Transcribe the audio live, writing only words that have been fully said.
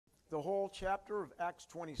the whole chapter of Acts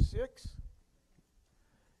 26.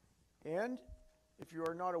 And if you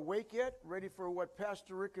are not awake yet, ready for what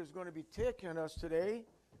Pastor Rick is going to be taking us today,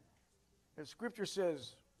 as Scripture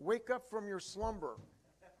says, wake up from your slumber.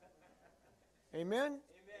 Amen? Amen.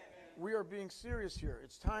 We are being serious here.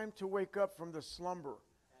 It's time to wake up from the slumber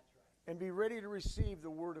and be ready to receive the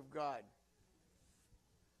Word of God.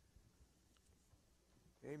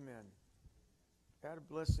 Amen. Add a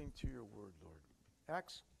blessing to your word, Lord.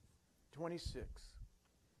 Acts 26.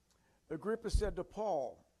 Agrippa said to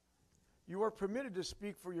Paul, "You are permitted to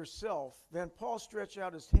speak for yourself." Then Paul stretched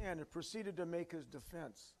out his hand and proceeded to make his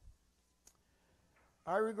defense.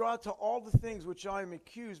 "I regard to all the things which I am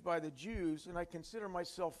accused by the Jews, and I consider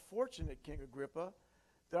myself fortunate, King Agrippa,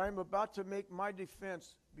 that I am about to make my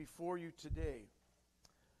defense before you today,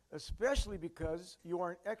 especially because you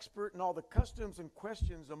are an expert in all the customs and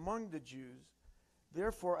questions among the Jews.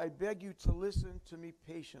 Therefore, I beg you to listen to me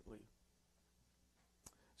patiently.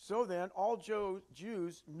 So then, all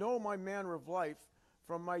Jews know my manner of life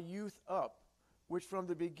from my youth up, which from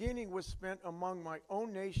the beginning was spent among my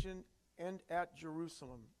own nation and at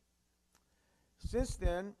Jerusalem. Since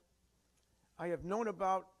then, they have known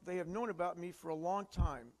about me for a long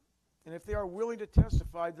time, and if they are willing to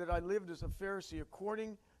testify that I lived as a Pharisee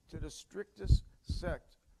according to the strictest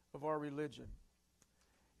sect of our religion.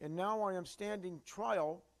 And now I am standing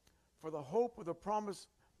trial for the hope of the promise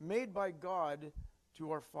made by God to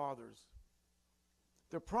our fathers.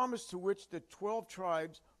 The promise to which the 12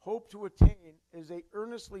 tribes hope to attain as they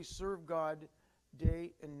earnestly serve God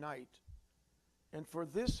day and night. And for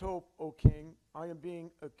this hope, O King, I am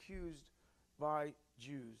being accused by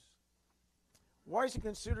Jews. Why is it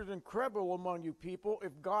considered incredible among you people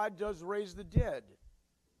if God does raise the dead?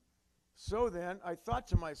 So then, I thought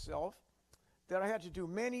to myself that I had to do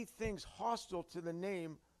many things hostile to the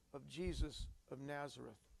name of Jesus of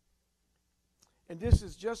Nazareth. And this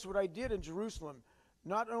is just what I did in Jerusalem.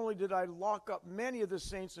 Not only did I lock up many of the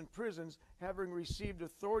saints in prisons, having received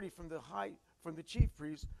authority from the chief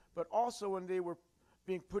priests, but also when they were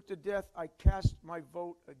being put to death, I cast my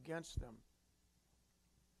vote against them.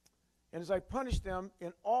 And as I punished them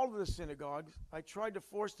in all of the synagogues, I tried to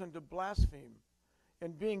force them to blaspheme.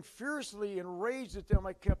 And being fiercely enraged at them,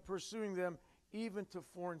 I kept pursuing them even to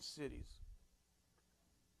foreign cities.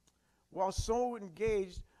 While so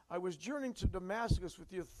engaged, I was journeying to Damascus with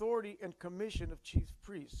the authority and commission of chief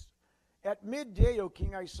priests. At midday, O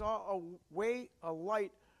king, I saw a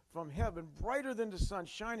light from heaven, brighter than the sun,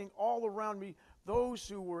 shining all around me, those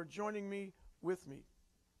who were joining me with me.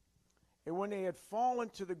 And when they had fallen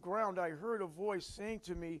to the ground, I heard a voice saying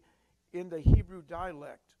to me in the Hebrew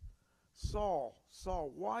dialect, "Saul, Saul,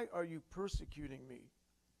 why are you persecuting me?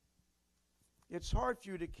 It's hard for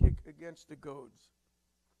you to kick against the goads."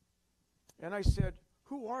 And I said,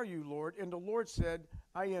 "Who are you, Lord?" And the Lord said,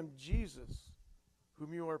 "I am Jesus,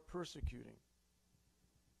 whom you are persecuting.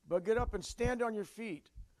 But get up and stand on your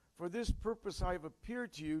feet. For this purpose I have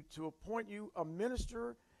appeared to you, to appoint you a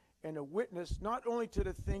minister and a witness, not only to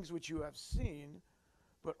the things which you have seen,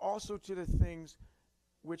 but also to the things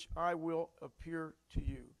which I will appear to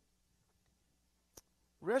you,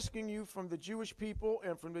 rescuing you from the Jewish people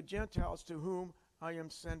and from the Gentiles to whom I am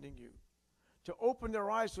sending you, to open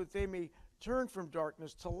their eyes so that they may turn from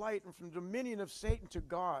darkness to light and from the dominion of Satan to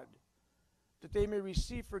God, that they may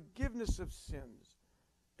receive forgiveness of sins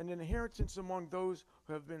and an inheritance among those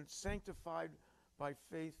who have been sanctified by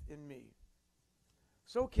faith in me."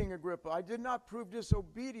 So, King Agrippa, I did not prove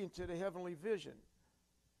disobedient to the heavenly vision,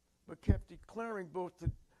 but kept declaring both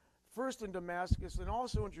first in Damascus and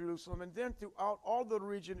also in Jerusalem, and then throughout all the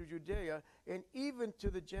region of Judea, and even to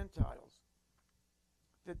the Gentiles,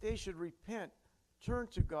 that they should repent, turn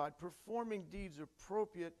to God, performing deeds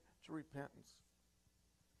appropriate to repentance.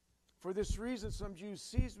 For this reason, some Jews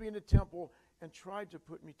seized me in the temple and tried to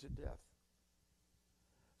put me to death.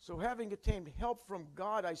 So having attained help from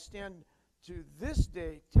God, I stand to this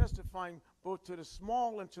day testifying both to the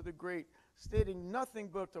small and to the great, stating nothing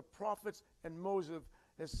but the prophets and Moses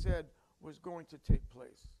has said was going to take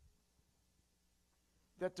place.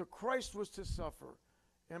 That the Christ was to suffer,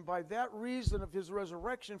 and by that reason of his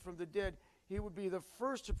resurrection from the dead, he would be the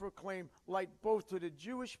first to proclaim light both to the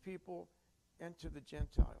Jewish people and to the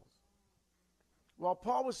Gentiles. While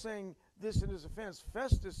Paul was saying this in his offense,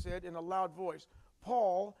 Festus said in a loud voice,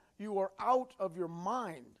 "Paul, you are out of your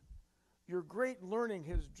mind. Your great learning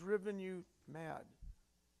has driven you mad."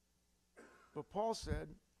 But Paul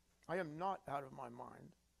said, "I am not out of my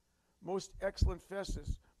mind, most excellent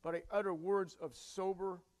Festus, but I utter words of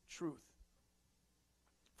sober truth.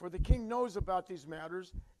 For the king knows about these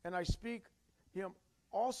matters, and I speak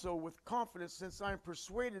also with confidence, since I am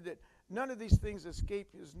persuaded that none of these things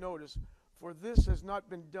escape his notice, for this has not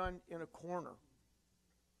been done in a corner.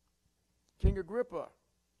 King Agrippa,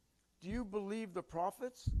 do you believe the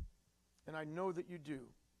prophets? And I know that you do.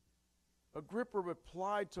 Agrippa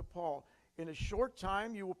replied to Paul, in a short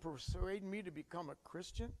time you will persuade me to become a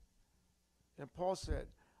Christian? And Paul said,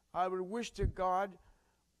 I would wish to God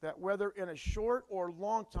that whether in a short or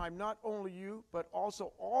long time, not only you, but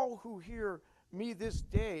also all who hear me this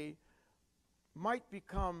day might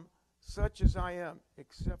become such as I am,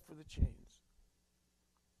 except for the chains.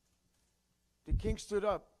 The king stood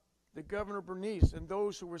up, the governor Bernice, and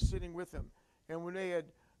those who were sitting with him. And when they had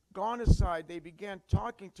gone aside, they began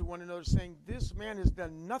talking to one another, saying, this man has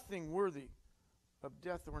done nothing worthy of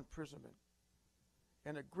death or imprisonment.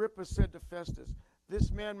 And Agrippa said to Festus, this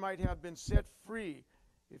man might have been set free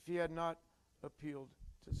if he had not appealed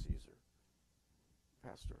to Caesar.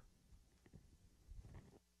 Pastor.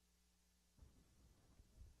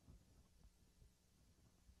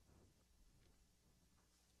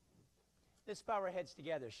 Let's bow our heads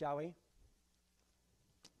together, shall we?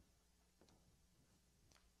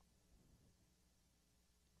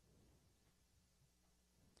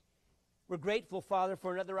 We're grateful, Father,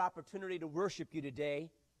 for another opportunity to worship you today.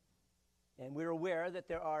 And we're aware that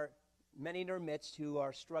there are many in our midst who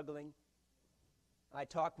are struggling. I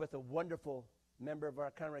talked with a wonderful member of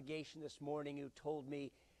our congregation this morning who told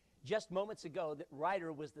me just moments ago that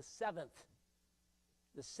Ryder was the seventh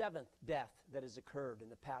death that has occurred in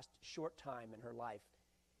the past short time in her life.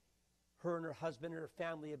 Her and her husband and her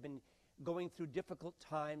family have been going through difficult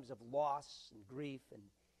times of loss and grief,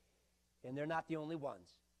 and they're not the only ones.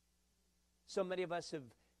 So many of us have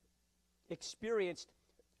experienced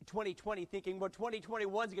 2020 thinking, well,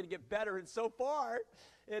 2021 is going to get better, and so far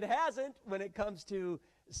it hasn't when it comes to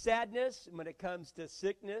sadness, and when it comes to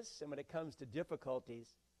sickness, and when it comes to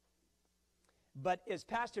difficulties. But as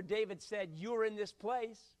Pastor David said, you're in this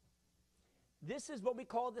place. This is what we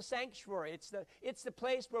call the sanctuary. It's the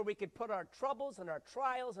place where we could put our troubles and our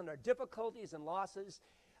trials and our difficulties and losses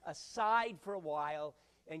aside for a while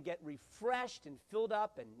and get refreshed and filled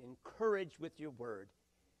up and encouraged with your word.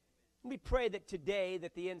 We pray that today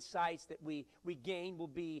that the insights that we gain will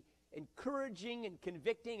be encouraging and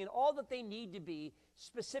convicting and all that they need to be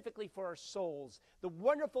specifically for our souls. The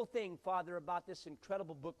wonderful thing, Father, about this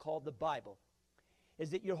incredible book called the Bible is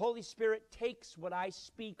that your Holy Spirit takes what I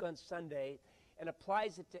speak on Sunday and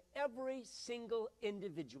applies it to every single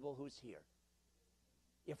individual who's here.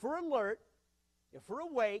 If we're alert, if we're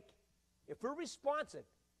awake, if we're responsive,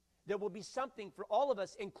 there will be something for all of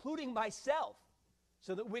us, including myself,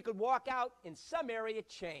 so that we could walk out in some area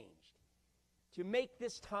changed. To make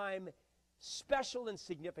this time special and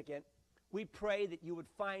significant, we pray that you would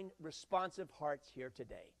find responsive hearts here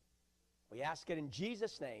today. We ask it in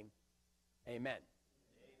Jesus' name. Amen.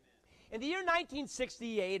 In the year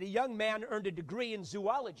 1968, a young man earned a degree in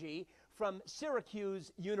zoology from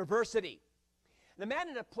Syracuse University. The man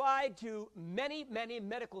had applied to many, many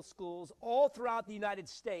medical schools all throughout the United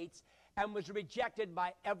States and was rejected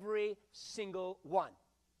by every single one.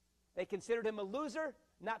 They considered him a loser,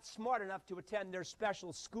 not smart enough to attend their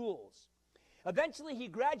special schools. Eventually, he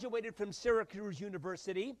graduated from Syracuse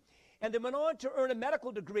University and then went on to earn a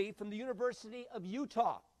medical degree from the University of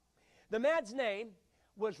Utah. The man's name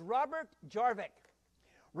was Robert Jarvik.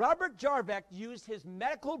 Robert Jarvik used his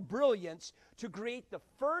medical brilliance to create the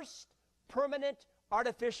first permanent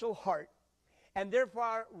artificial heart and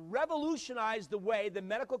therefore revolutionized the way the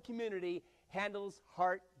medical community handles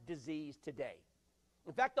heart disease today.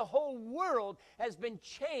 In fact, the whole world has been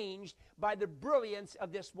changed by the brilliance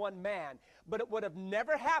of this one man, but it would have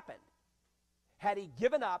never happened had he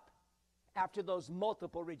given up after those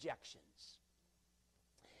multiple rejections.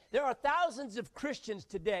 There are thousands of Christians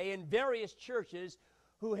today in various churches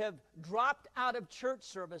who have dropped out of church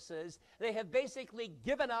services. They have basically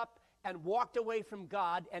given up and walked away from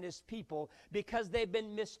God and his people because they've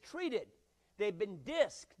been mistreated. They've been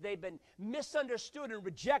dissed. They've been misunderstood and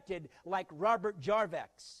rejected like Robert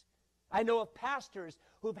Jarvik's. I know of pastors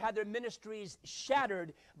who've had their ministries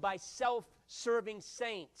shattered by self-serving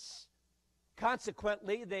saints.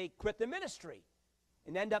 Consequently, they quit the ministry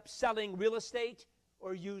and end up selling real estate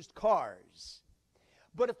or used cars.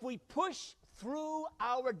 But if we push through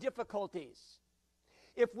our difficulties,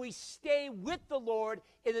 if we stay with the Lord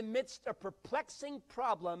in the midst of perplexing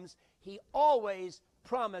problems, he always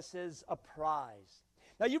promises a prize.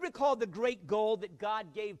 Now, you recall the great goal that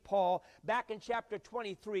God gave Paul back in chapter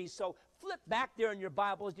 23, so flip back there in your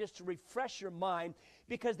Bibles just to refresh your mind,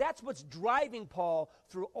 because that's what's driving Paul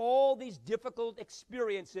through all these difficult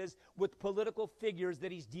experiences with political figures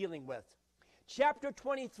that he's dealing with. chapter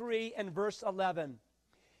 23 and verse 11.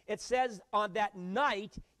 It says, on that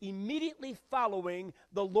night, immediately following,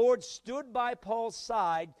 the Lord stood by Paul's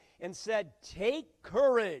side and said, take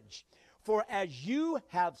courage, for as you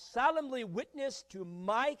have solemnly witnessed to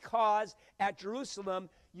my cause at Jerusalem,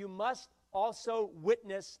 you must also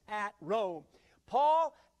witness at Rome.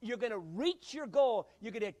 Paul, you're going to reach your goal.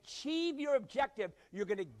 You're going to achieve your objective. You're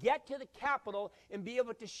going to get to the capital and be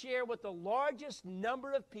able to share with the largest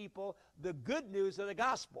number of people the good news of the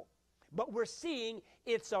gospel. But we're seeing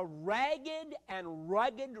it's a ragged and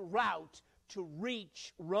rugged route to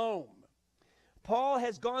reach Rome. Paul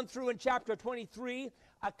has gone through in chapter 23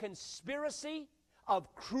 a conspiracy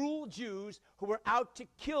of cruel Jews who were out to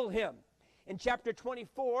kill him. In chapter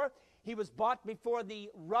 24, he was brought before the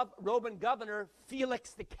Roman governor,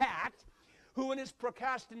 Felix the Cat, who in his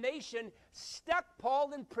procrastination stuck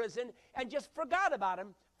Paul in prison and just forgot about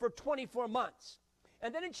him for 24 months.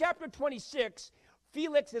 And then in chapter 26,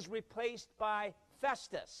 Felix is replaced by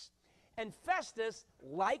Festus. And Festus,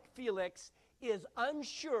 like Felix, is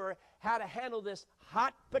unsure how to handle this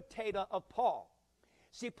hot potato of Paul.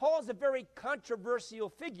 See, Paul's a very controversial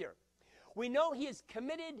figure. We know he has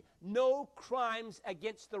committed no crimes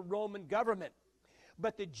against the Roman government.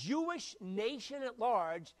 But the Jewish nation at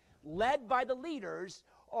large, led by the leaders,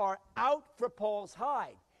 are out for Paul's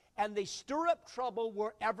hide. And they stir up trouble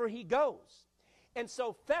wherever he goes. And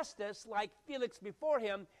so Festus, like Felix before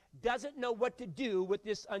him, doesn't know what to do with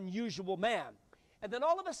this unusual man. And then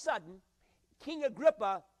all of a sudden, King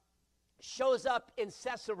Agrippa shows up in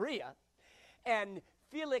Caesarea, and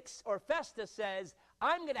Felix or Festus says,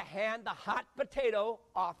 I'm going to hand the hot potato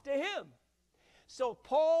off to him. So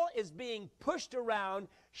Paul is being pushed around,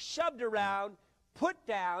 shoved around, put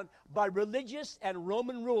down by religious and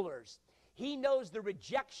Roman rulers. He knows the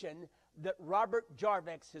rejection that Robert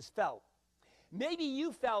Jarvix has felt. Maybe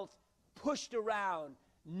you felt pushed around,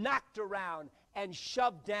 knocked around, and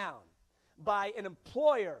shoved down by an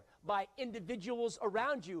employer, by individuals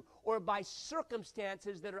around you, or by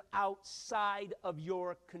circumstances that are outside of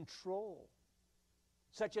your control,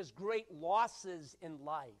 such as great losses in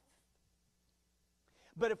life.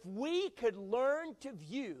 But if we could learn to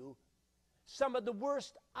view some of the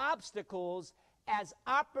worst obstacles as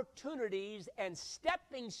opportunities and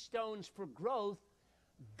stepping stones for growth,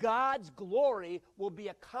 God's glory will be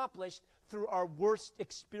accomplished through our worst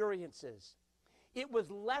experiences. It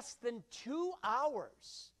was less than 2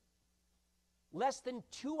 hours. Less than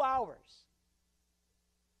 2 hours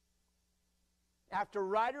after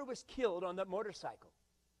Ryder was killed on that motorcycle,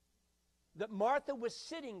 that Martha was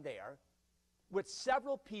sitting there with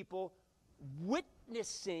several people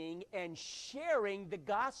witnessing and sharing the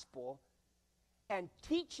gospel and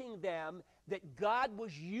teaching them that God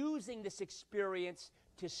was using this experience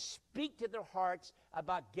to speak to their hearts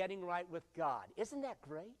about getting right with God. Isn't that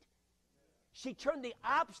great? She turned the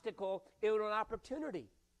obstacle into an opportunity.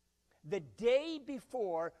 The day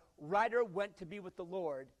before Ryder went to be with the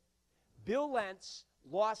Lord, Bill Lentz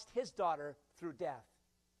lost his daughter through death.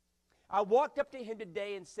 I walked up to him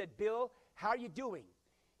today and said, Bill, how are you doing?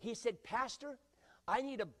 He said, Pastor, I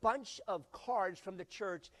need a bunch of cards from the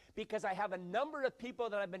church because I have a number of people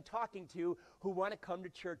that I've been talking to who want to come to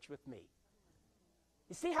church with me.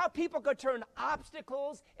 You see how people could turn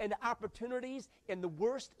obstacles into opportunities in the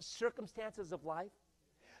worst circumstances of life?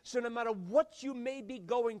 So no matter what you may be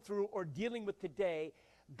going through or dealing with today,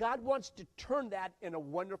 God wants to turn that in a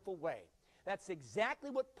wonderful way. That's exactly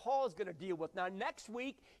what Paul's going to deal with. Now, next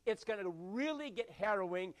week, it's going to really get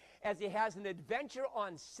harrowing as he has an adventure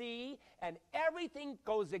on sea, and everything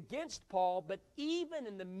goes against Paul, but even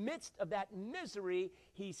in the midst of that misery,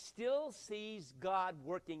 he still sees God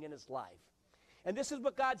working in his life. And this is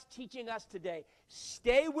what God's teaching us today.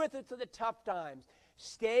 Stay with it through the tough times.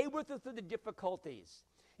 Stay with it through the difficulties.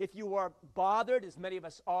 If you are bothered, as many of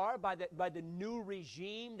us are, by the new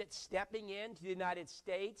regime that's stepping into the United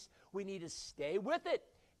States, we need to stay with it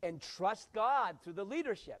and trust God through the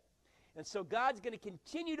leadership. And so God's going to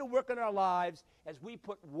continue to work in our lives as we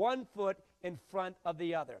put one foot in front of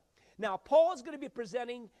the other. Now, Paul is going to be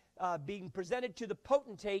being presented to the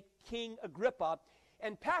potentate, King Agrippa.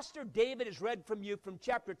 And Pastor David has read from you from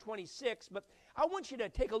chapter 26, but I want you to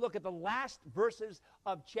take a look at the last verses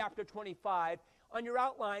of chapter 25. On your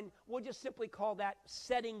outline, we'll just simply call that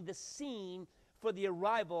setting the scene for the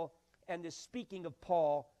arrival and the speaking of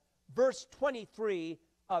Paul. Verse 23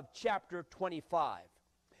 of chapter 25.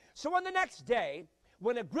 So on the next day,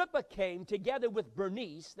 when Agrippa came together with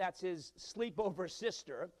Bernice, that's his sleepover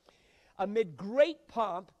sister, amid great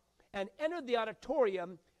pomp, and entered the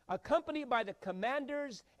auditorium, accompanied by the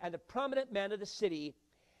commanders and the prominent men of the city,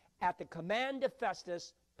 at the command of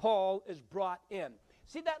Festus, Paul is brought in.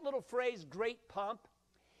 See that little phrase, great pomp?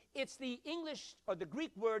 It's the English or the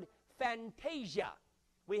Greek word fantasia.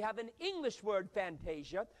 We have an English word,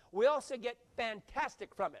 fantasia. We also get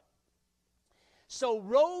fantastic from it. So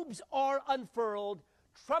robes are unfurled,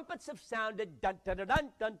 trumpets have sounded, dun, dun, dun, dun,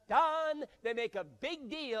 dun, dun. They make a big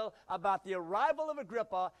deal about the arrival of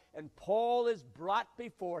Agrippa, and Paul is brought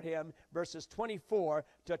before him, verses 24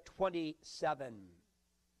 to 27.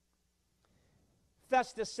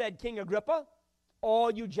 Festus said, King Agrippa, all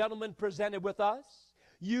you gentlemen presented with us,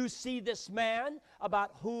 you see this man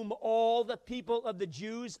about whom all the people of the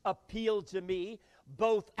Jews appealed to me,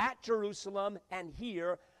 both at Jerusalem and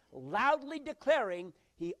here, loudly declaring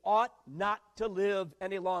he ought not to live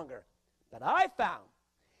any longer. But I found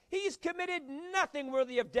he's committed nothing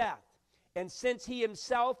worthy of death. And since he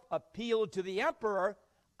himself appealed to the emperor,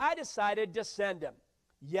 I decided to send him.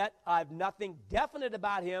 Yet I've nothing definite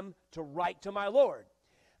about him to write to my Lord.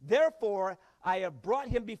 Therefore, I have brought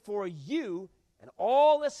him before you, and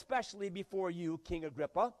all especially before you, King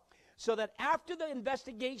Agrippa, so that after the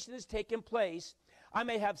investigation has taken place, I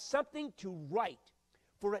may have something to write.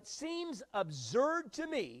 For it seems absurd to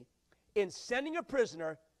me in sending a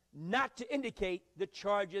prisoner not to indicate the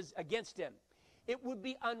charges against him. It would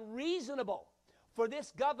be unreasonable for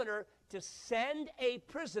this governor to send a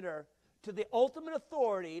prisoner to the ultimate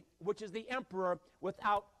authority, which is the emperor,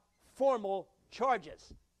 without formal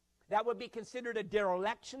charges. That would be considered a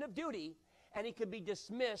dereliction of duty, and he could be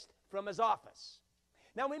dismissed from his office.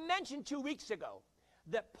 Now, we mentioned 2 weeks ago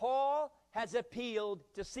that Paul has appealed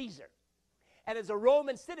to Caesar. And as a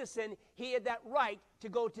Roman citizen, he had that right to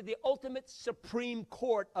go to the ultimate supreme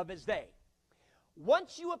court of his day.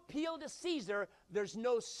 Once you appeal to Caesar, there's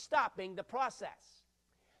no stopping the process.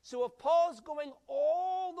 So if Paul's going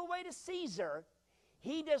all the way to Caesar,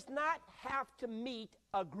 he does not have to meet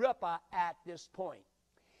Agrippa at this point.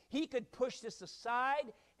 He could push this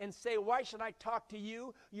aside and say, why should I talk to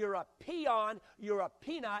you? You're a peon, you're a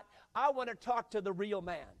peanut. I want to talk to the real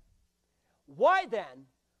man. Why then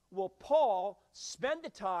will Paul spend the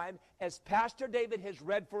time, as Pastor David has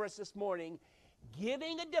read for us this morning,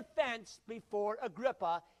 giving a defense before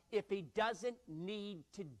Agrippa if he doesn't need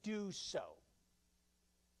to do so?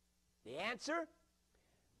 The answer?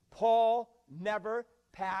 Paul never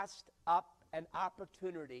passed up an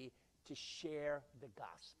opportunity to share the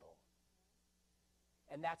gospel.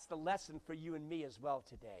 And that's the lesson for you and me as well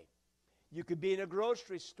today. You could be in a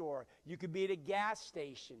grocery store. You could be at a gas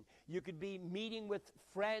station. You could be meeting with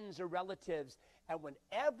friends or relatives. And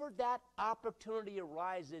whenever that opportunity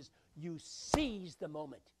arises, you seize the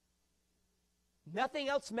moment. Nothing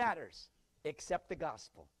else matters except the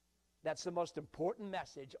gospel. That's the most important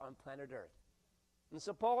message on planet Earth. And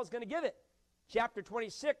so Paul is going to give it. Chapter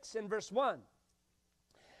 26 and verse 1.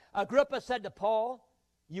 Agrippa said to Paul,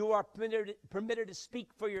 you are permitted to speak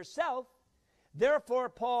for yourself. Therefore,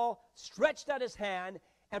 Paul stretched out his hand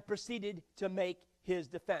and proceeded to make his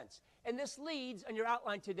defense. And this leads, on your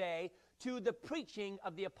outline today, to the preaching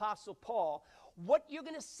of the Apostle Paul. What you're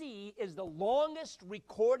going to see is the longest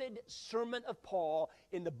recorded sermon of Paul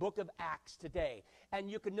in the book of Acts today. And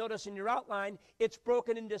you can notice in your outline, it's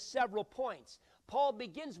broken into several points. Paul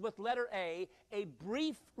begins with letter A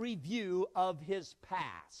brief review of his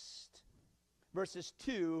past, verses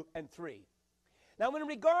 2 and 3. Now, in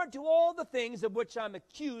regard to all the things of which I'm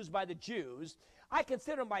accused by the Jews, I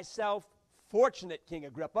consider myself fortunate, King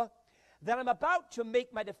Agrippa, that I'm about to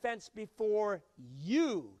make my defense before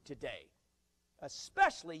you today,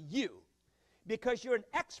 especially you, because you're an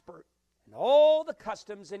expert in all the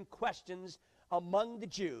customs and questions among the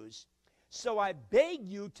Jews. So I beg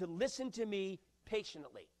you to listen to me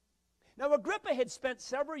patiently. Now, Agrippa had spent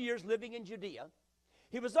several years living in Judea.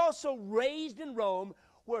 He was also raised in Rome,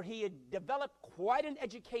 where he had developed quite an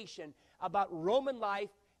education about Roman life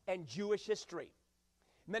and Jewish history.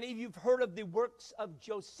 Many of you have heard of the works of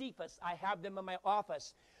Josephus. I have them in my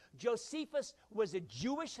office. Josephus was a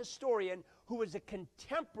Jewish historian who was a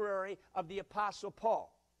contemporary of the Apostle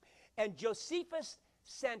Paul. And Josephus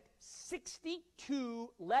sent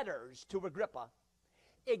 62 letters to Agrippa,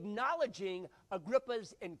 acknowledging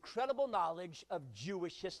Agrippa's incredible knowledge of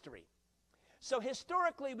Jewish history. So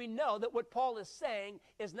historically, we know that what Paul is saying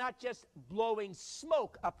is not just blowing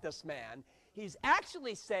smoke up this man. He's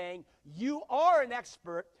actually saying, you are an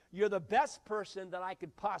expert. You're the best person that I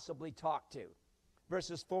could possibly talk to.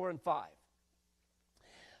 Verses 4 and 5.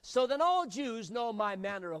 So then all Jews know my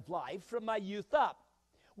manner of life from my youth up,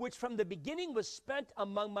 which from the beginning was spent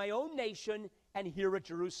among my own nation and here at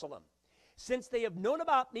Jerusalem. Since they have known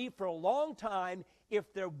about me for a long time,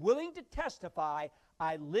 if they're willing to testify,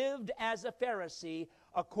 I lived as a Pharisee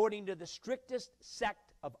according to the strictest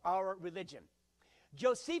sect of our religion.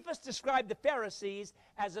 Josephus described the Pharisees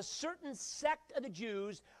as a certain sect of the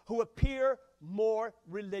Jews who appear more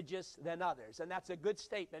religious than others. And that's a good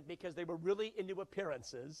statement because they were really into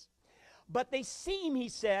appearances. But they seem, he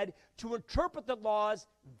said, to interpret the laws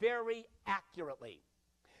very accurately.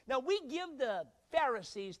 Now, we give the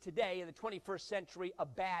Pharisees today in the 21st century a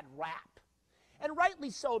bad rap. And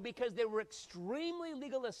rightly so, because they were extremely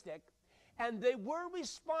legalistic and they were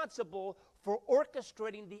responsible for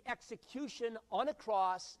orchestrating the execution on a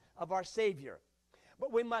cross of our Savior.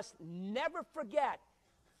 But we must never forget,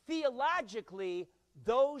 theologically,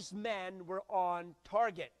 those men were on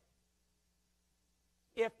target.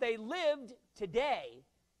 If they lived today,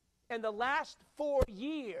 in the last 4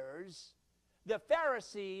 years, the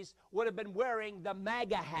Pharisees would have been wearing the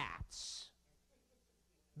MAGA hats.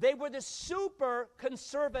 They were the super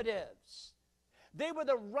conservatives. They were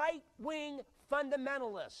the right-wing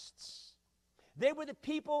fundamentalists. They were the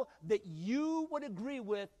people that you would agree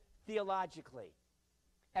with theologically.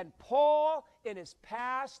 And Paul, in his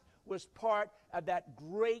past, was part of that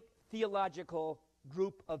great theological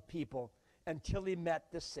group of people until he met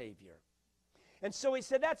the Savior. And so he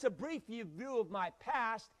said, that's a brief view of my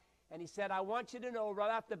past. And he said, I want you to know right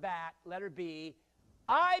off the bat, letter B,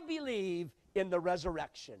 I believe in the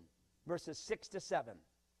resurrection. Verses 6 to 7.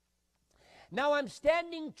 Now I'm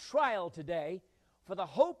standing trial today for the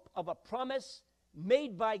hope of a promise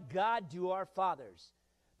made by God to our fathers,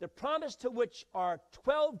 the promise to which our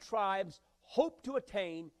 12 tribes hope to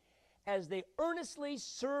attain as they earnestly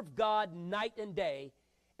serve God night and day.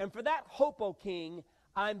 And for that hope, O King,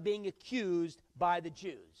 I'm being accused by the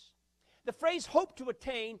Jews. The phrase hope to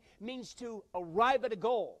attain means to arrive at a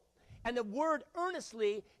goal. And the word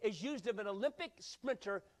earnestly is used of an Olympic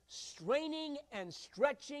sprinter straining and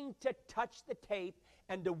stretching to touch the tape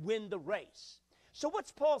and to win the race. So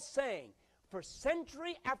what's Paul saying? For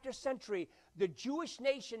century after century, the Jewish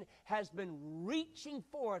nation has been reaching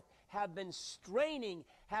forth, have been straining,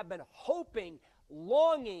 have been hoping,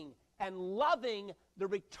 longing, and loving the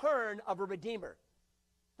return of a Redeemer.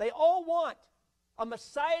 They all want a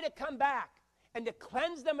Messiah to come back and to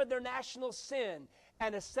cleanse them of their national sin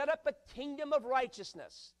and to set up a kingdom of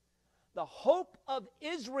righteousness. The hope of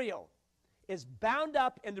Israel is bound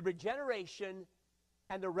up in the regeneration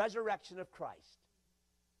and the resurrection of Christ.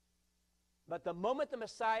 But the moment the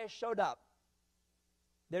Messiah showed up,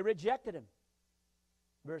 they rejected him.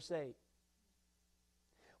 Verse 8.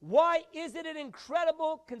 Why is it an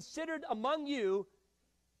incredible considered among you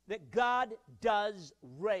that God does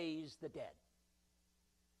raise the dead?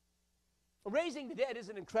 Raising the dead is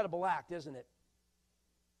an incredible act, isn't it?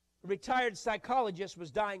 A retired psychologist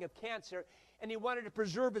was dying of cancer, and he wanted to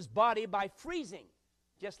preserve his body by freezing,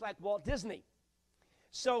 just like Walt Disney.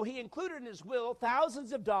 So he included in his will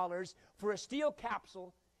thousands of dollars for a steel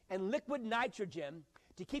capsule and liquid nitrogen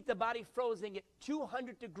to keep the body frozen at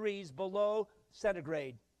 200 degrees below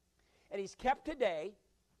centigrade. And he's kept today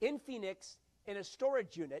in Phoenix in a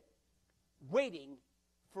storage unit waiting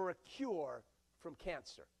for a cure from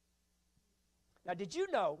cancer. Now, did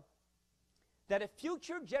you know that if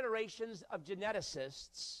future generations of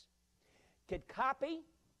geneticists could copy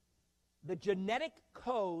the genetic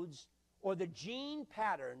codes or the gene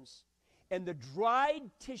patterns in the dried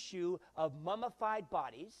tissue of mummified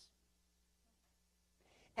bodies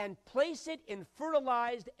and place it in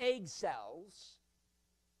fertilized egg cells,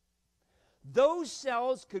 those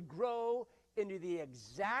cells could grow into the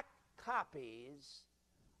exact copies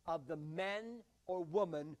of the men or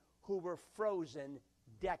women who were frozen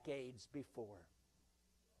decades before.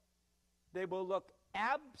 They will look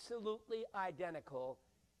absolutely identical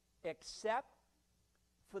except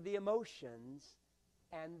for the emotions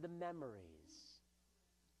and the memories.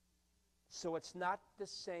 So it's not the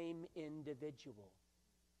same individual.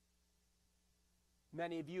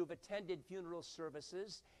 Many of you have attended funeral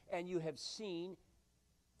services and you have seen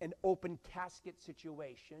an open casket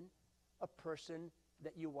situation, a person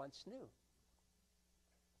that you once knew.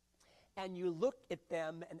 And you look at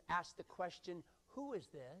them and ask the question, who is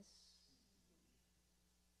this?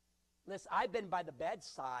 Listen, I've been by the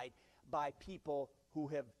bedside by people who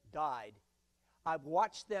have died. I've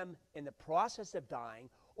watched them in the process of dying,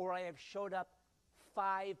 or I have showed up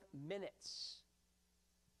 5 minutes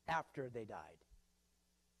after they died.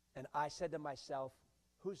 And I said to myself,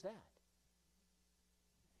 who's that?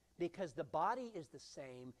 Because the body is the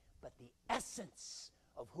same, but the essence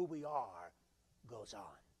of who we are goes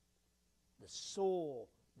on. The soul,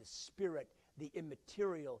 the spirit, the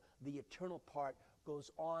immaterial, the eternal part goes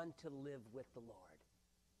on to live with the Lord.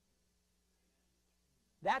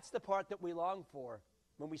 That's the part that we long for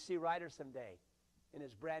when we see Ryder someday in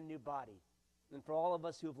his brand new body. And for all of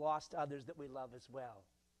us who have lost others that we love as well,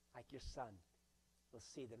 like your son, we'll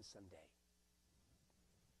see them someday.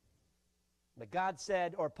 But God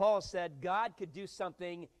said, or Paul said, God could do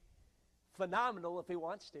something phenomenal if he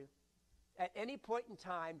wants to. At any point in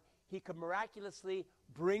time, he could miraculously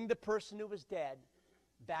bring the person who was dead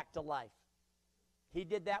back to life. He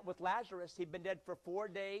did that with Lazarus. He'd been dead for 4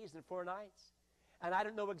 days and 4 nights. And I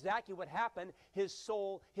don't know exactly what happened. His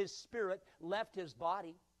soul, his spirit left his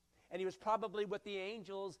body. And he was probably with the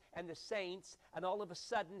angels and the saints. And all of a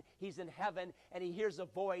sudden, he's in heaven and he hears a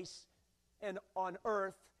voice on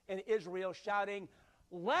earth in Israel shouting,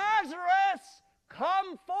 Lazarus,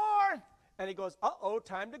 come forth. And he goes, uh-oh,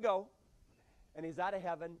 time to go. And he's out of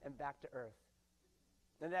heaven and back to earth.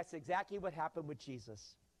 And that's exactly what happened with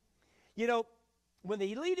Jesus. You know, when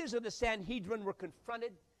the leaders of the Sanhedrin were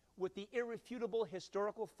confronted with the irrefutable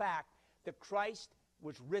historical fact that Christ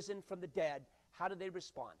was risen from the dead, how did they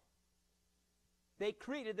respond? They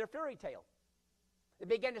created their fairy tale. They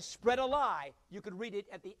began to spread a lie. You could read it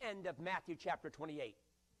at the end of Matthew chapter 28.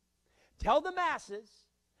 Tell the masses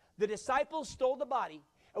the disciples stole the body,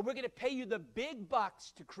 and we're going to pay you the big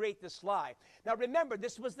bucks to create this lie. Now remember,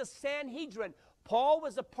 this was the Sanhedrin. Paul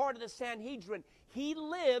was a part of the Sanhedrin. He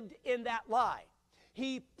lived in that lie.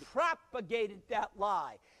 He propagated that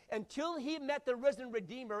lie until he met the risen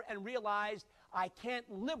Redeemer and realized, I can't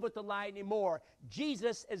live with the lie anymore.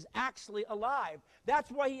 Jesus is actually alive. That's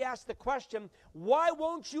why he asked the question, why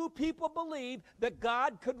won't you people believe that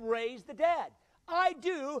God could raise the dead? I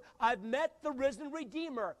do. I've met the risen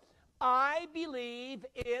Redeemer. I believe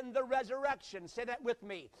in the resurrection. Say that with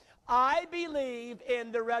me. I believe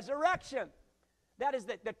in the resurrection. That is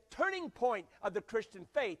the turning point of the Christian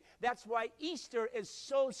faith. That's why Easter is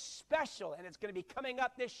so special, and it's going to be coming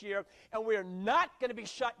up this year, and we're not going to be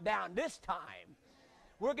shut down this time.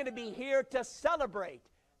 We're going to be here to celebrate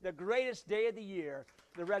the greatest day of the year,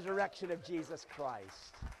 the resurrection of Jesus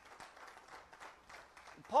Christ.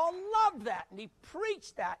 Paul loved that, and he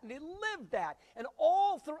preached that, and he lived that. And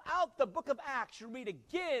all throughout the book of Acts, you read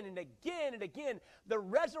again and again and again the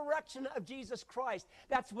resurrection of Jesus Christ.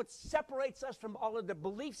 That's what separates us from all of the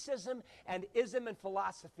belief system and ism and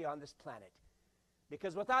philosophy on this planet.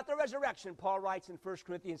 Because without the resurrection, Paul writes in 1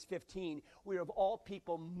 Corinthians 15, we are of all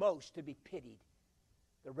people most to be pitied.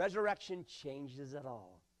 The resurrection changes it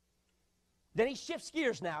all. Then he shifts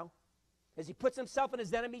gears now as he puts himself in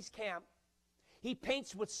his enemy's camp. He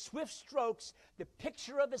paints with swift strokes the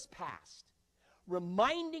picture of his past,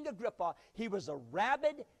 reminding Agrippa he was a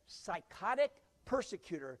rabid, psychotic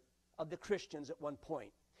persecutor of the Christians at one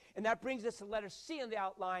point. And that brings us to letter C in the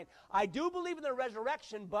outline. I do believe in the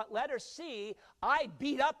resurrection, but letter C, I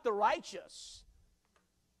beat up the righteous.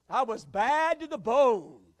 I was bad to the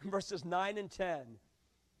bone, verses 9 and 10.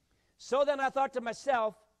 So then I thought to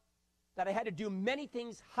myself that I had to do many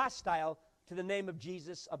things hostile to the name of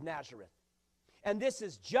Jesus of Nazareth. And this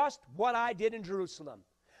is just what I did in Jerusalem.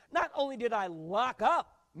 Not only did I lock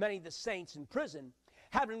up many of the saints in prison,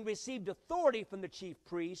 having received authority from the chief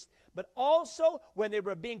priest, but also when they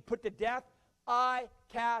were being put to death, I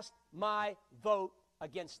cast my vote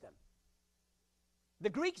against them. The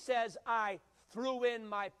Greek says, I threw in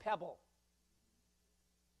my pebble.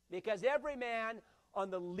 Because every man on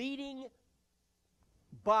the leading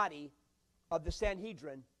body of the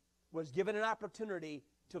Sanhedrin was given an opportunity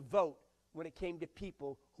to vote when it came to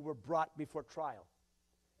people who were brought before trial.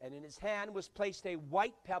 And in his hand was placed a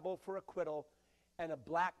white pebble for acquittal and a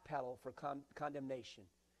black pebble for condemnation.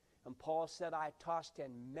 And Paul said, I tossed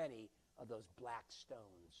in many of those black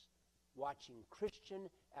stones, watching Christian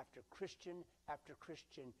after Christian after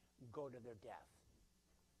Christian go to their death.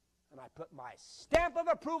 And I put my stamp of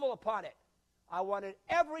approval upon it. I wanted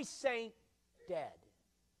every saint dead.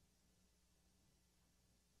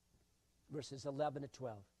 Verses 11 to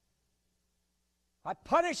 12. I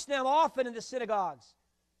punished them often in the synagogues.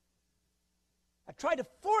 I tried to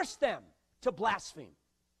force them to blaspheme.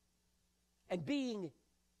 And being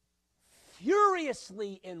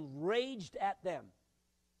furiously enraged at them,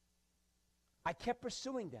 I kept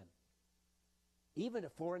pursuing them, even to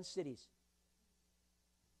foreign cities.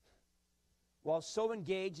 While so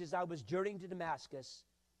engaged as I was journeying to Damascus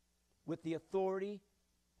with the authority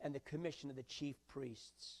and the commission of the chief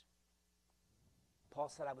priests. Paul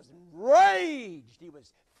said, I was enraged. He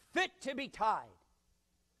was fit to be tied.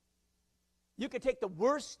 You could take the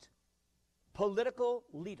worst political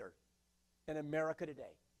leader in America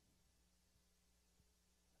today.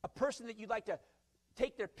 A person that you'd like to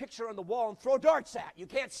take their picture on the wall and throw darts at. You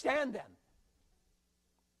can't stand them.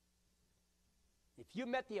 If you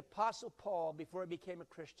met the Apostle Paul before he became a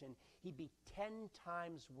Christian, he'd be 10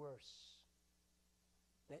 times worse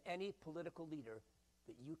than any political leader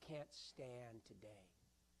that you can't stand today.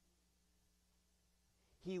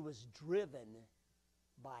 He was driven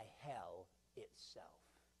by hell itself.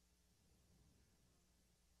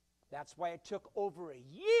 That's why it took over a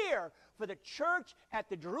year for the church at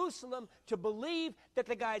the Jerusalem to believe that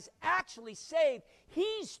the guy's actually saved.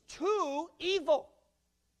 He's too evil.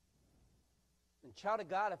 And child of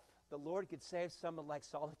God, if the Lord could save someone like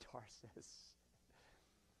Saul of Tarsus,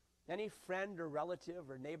 any friend or relative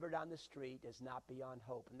or neighbor down the street is not beyond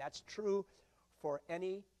hope. And that's true for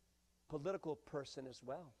any political person as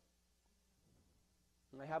well.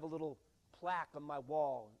 And I have a little plaque on my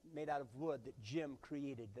wall made out of wood that Jim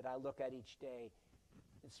created that I look at each day.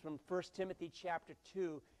 It's from 1 Timothy chapter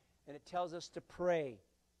 2, and it tells us to pray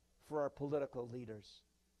for our political leaders.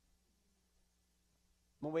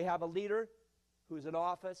 When we have a leader who's in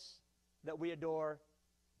office that we adore,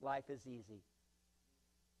 life is easy.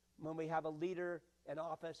 When we have a leader in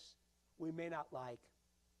office we may not like,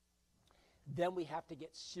 then we have to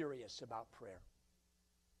get serious about prayer.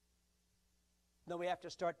 Then we have to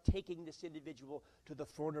start taking this individual to the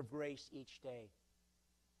throne of grace each day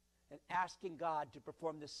and asking God to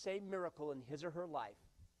perform the same miracle in his or her life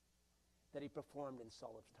that he performed in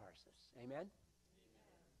Saul of Tarsus. Amen? Amen.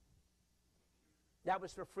 That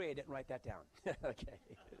was for free. I didn't write that down. Okay.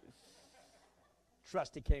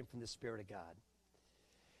 Trust it came from the Spirit of God.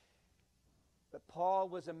 But Paul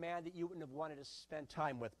was a man that you wouldn't have wanted to spend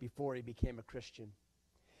time with before he became a Christian.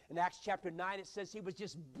 In Acts chapter 9, it says he was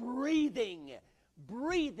just breathing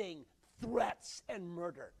threats and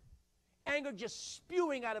murder. Anger just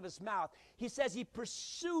spewing out of his mouth. He says he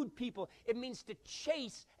pursued people. It means to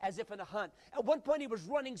chase as if in a hunt. At one point, he was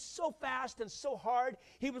running so fast and so hard,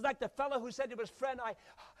 he was like the fellow who said to his friend,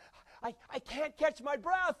 I can't catch my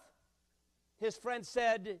breath. His friend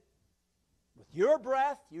said, with your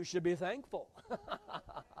breath, you should be thankful.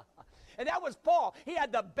 And that was Paul. He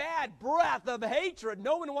had the bad breath of hatred.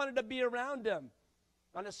 No one wanted to be around him.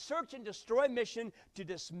 On a search and destroy mission to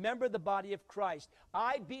dismember the body of Christ.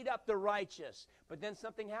 I beat up the righteous. But then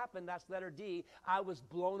something happened. That's letter D. I was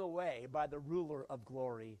blown away by the ruler of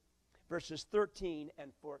glory. Verses 13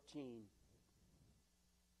 and 14.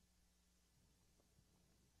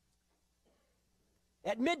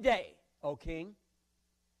 At midday, O king,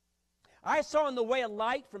 I saw on the way a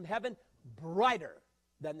light from heaven brighter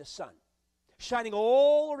than the sun, shining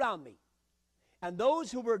all around me, and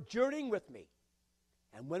those who were journeying with me.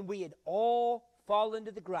 And when we had all fallen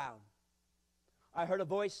to the ground, I heard a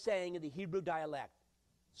voice saying in the Hebrew dialect,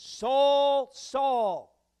 Saul,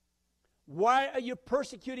 Saul, why are you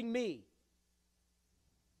persecuting me?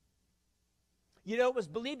 You know, it was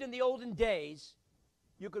believed in the olden days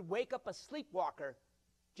you could wake up a sleepwalker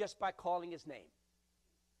just by calling his name.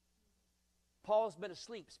 Paul's been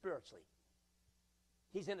asleep spiritually.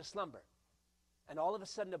 He's in a slumber. And all of a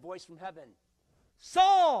sudden a voice from heaven,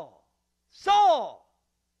 Saul, Saul.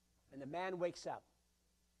 And the man wakes up.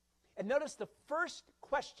 And notice the first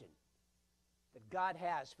question that God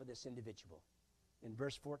has for this individual in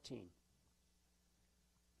verse 14.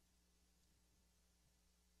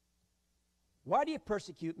 Why do you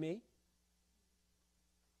persecute me?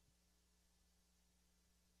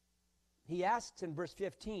 He asks in verse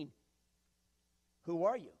 15, who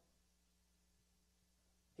are you?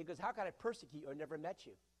 He goes, how can I persecute you? I never met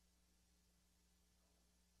you.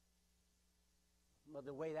 Well,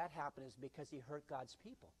 the way that happened is because he hurt God's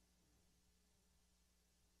people.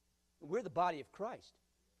 We're the body of Christ.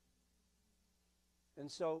 And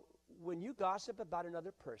so when you gossip about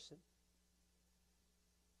another person,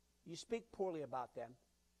 you speak poorly about them,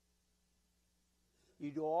 you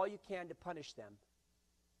do all you can to punish them,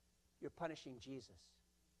 you're punishing Jesus.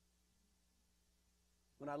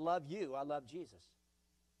 When I love you, I love Jesus.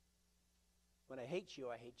 When I hate you,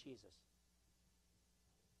 I hate Jesus.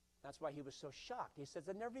 That's why he was so shocked. He says,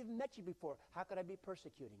 I've never even met you before. How could I be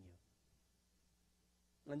persecuting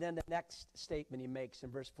you? And then the next statement he makes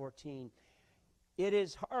in verse 14, it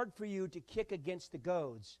is hard for you to kick against the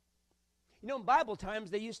goads. You know, in Bible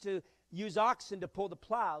times, they used to use oxen to pull the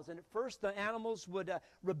plows, and at first the animals would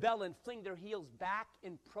rebel and fling their heels back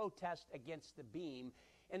in protest against the beam.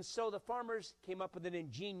 And so the farmers came up with an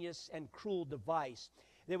ingenious and cruel device.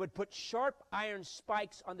 They would put sharp iron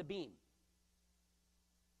spikes on the beam.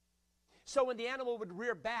 So when the animal would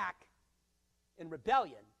rear back in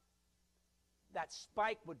rebellion, that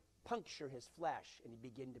spike would puncture his flesh and he'd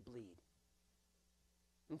begin to bleed.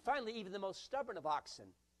 And finally, even the most stubborn of oxen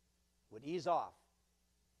would ease off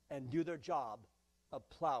and do their job of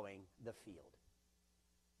plowing the field.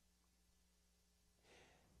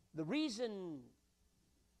 The reason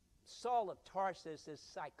Saul of Tarsus is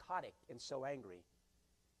psychotic and so angry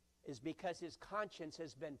is because his conscience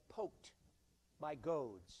has been poked by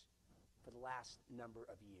goads for the last number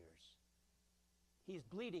of years. He's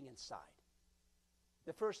bleeding inside.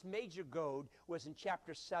 The first major goad was in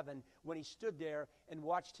chapter 7 when he stood there and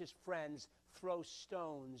watched his friends throw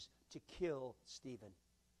stones to kill Stephen.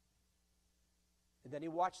 And then he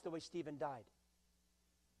watched the way Stephen died.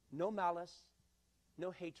 No malice,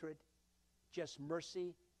 no hatred, just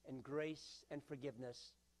mercy and grace and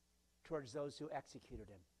forgiveness towards those who executed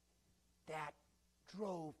him. That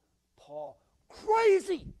drove Paul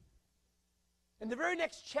crazy. In the very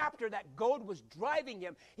next chapter, that goad was driving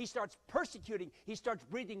him. He starts persecuting. He starts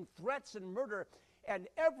breathing threats and murder. And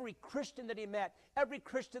every Christian that he met, every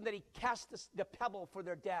Christian that he cast the pebble for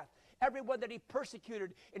their death, everyone that he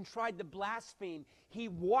persecuted and tried to blaspheme, he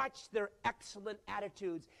watched their excellent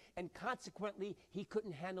attitudes, and consequently, he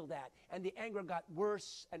couldn't handle that. And the anger got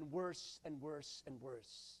worse and worse and worse and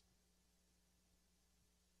worse.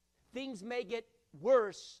 Things may get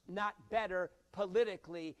worse, not better,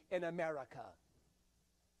 politically in America.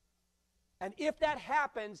 And if that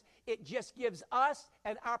happens, it just gives us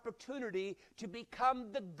an opportunity to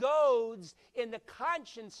become the goads in the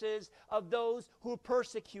consciences of those who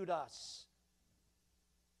persecute us.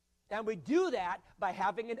 And we do that by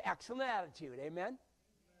having an excellent attitude. Amen?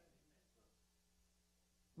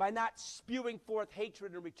 By not spewing forth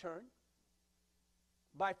hatred in return.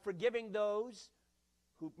 By forgiving those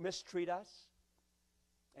who mistreat us.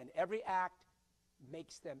 And every act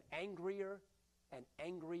makes them angrier and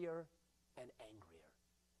angrier and angrier.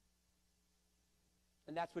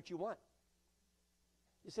 And that's what you want.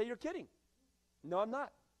 You say, you're kidding. No, I'm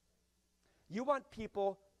not. You want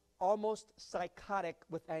people almost psychotic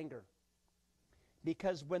with anger.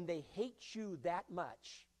 Because when they hate you that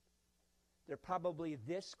much, they're probably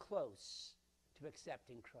this close to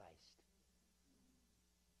accepting Christ.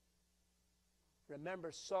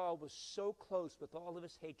 Remember, Saul was so close with all of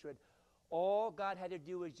his hatred. All God had to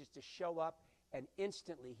do was just to show up, and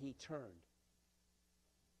instantly he turned.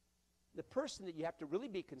 The person that you have to really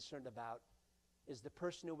be concerned about is the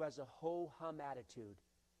person who has a ho-hum attitude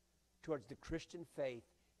towards the Christian faith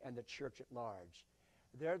and the church at large.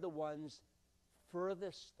 They're the ones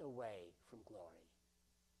furthest away from glory.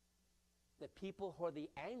 The people who are the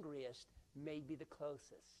angriest may be the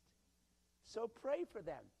closest. So pray for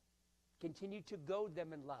them. Continue to goad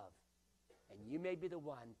them in love. And you may be the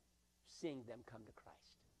one seeing them come to Christ.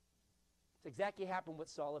 It's exactly happened with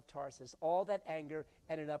Saul of Tarsus. All that anger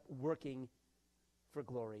ended up working for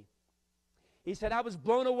glory. He said, I was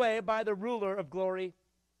blown away by the ruler of glory.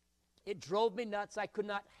 It drove me nuts. I could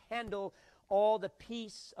not handle all the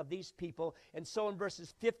peace of these people. And so in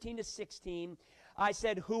verses 15 to 16, I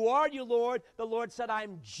said, who are you, Lord? The Lord said,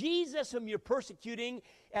 I'm Jesus whom you're persecuting.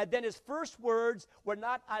 And then his first words were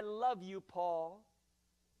not, I love you, Paul,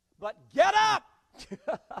 but get up.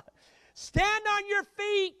 Stand on your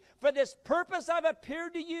feet. For this purpose I've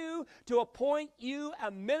appeared to you, to appoint you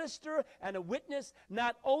a minister and a witness,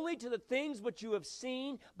 not only to the things which you have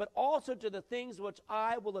seen, but also to the things which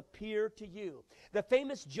I will appear to you. The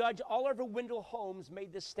famous judge Oliver Wendell Holmes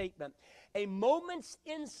made this statement: a moment's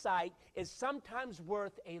insight is sometimes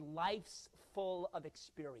worth a life's full of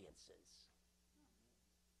experiences.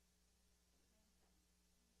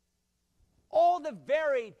 All the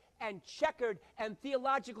varied and checkered and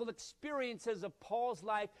theological experiences of Paul's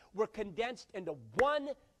life were condensed into one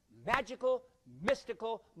magical,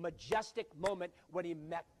 mystical, majestic moment when he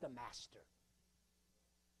met the Master.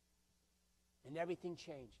 And everything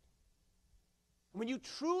changed. When you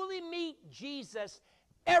truly meet Jesus,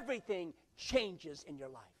 everything changes in your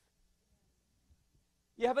life.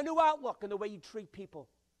 You have a new outlook in the way you treat people.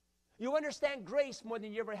 You understand grace more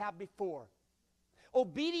than you ever have before.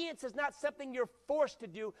 Obedience is not something you're forced to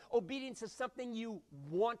do. Obedience is something you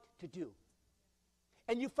want to do.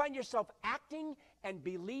 And you find yourself acting and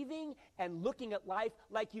believing and looking at life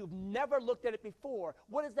like you've never looked at it before.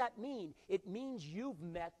 What does that mean? It means you've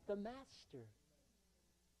met the Master.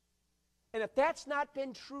 And if that's not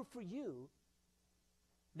been true for you,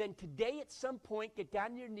 then today at some point get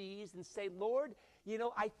down on your knees and say, Lord, you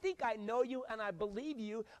know, I think I know you and I believe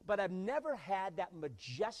you, but I've never had that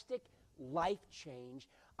majestic life change.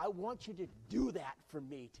 I want you to do that for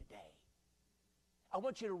me today. I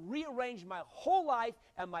want you to rearrange my whole life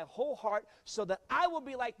and my whole heart so that I will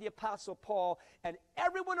be like the Apostle Paul, and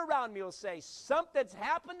everyone around me will say, something's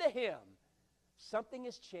happened to him. Something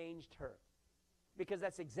has changed her. Because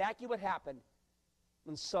that's exactly what happened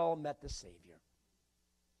when Saul met the Savior.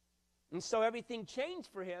 And so everything changed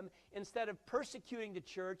for him. Instead of persecuting the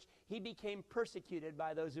church, he became persecuted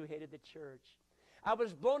by those who hated the church. I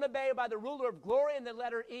was blown away by the ruler of glory in the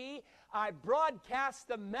letter E. I broadcast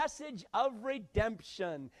the message of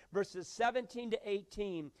redemption, verses 17 to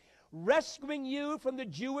 18, rescuing you from the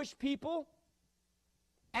Jewish people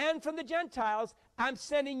and from the Gentiles. I'm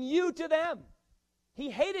sending you to them.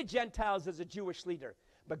 He hated Gentiles as a Jewish leader,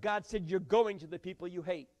 but God said, you're going to the people you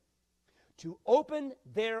hate, to open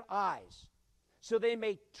their eyes so they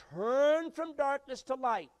may turn from darkness to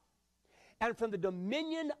light and from the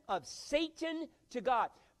dominion of Satan to God.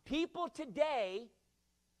 People today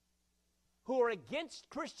who are against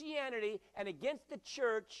Christianity and against the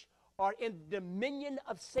church are in the dominion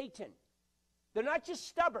of Satan. They're not just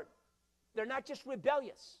stubborn. They're not just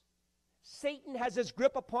rebellious. Satan has his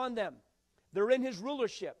grip upon them. They're in his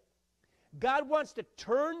rulership. God wants to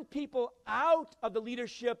turn people out of the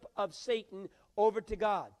leadership of Satan over to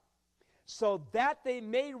God, so that they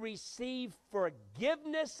may receive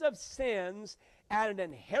forgiveness of sins and an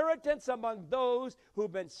inheritance among those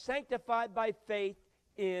who've been sanctified by faith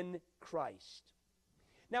in Christ.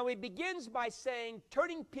 Now he begins by saying,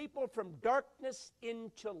 turning people from darkness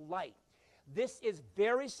into light. This is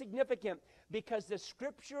very significant because the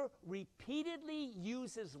Scripture repeatedly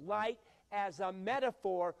uses light as a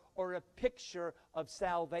metaphor or a picture of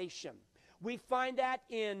salvation. We find that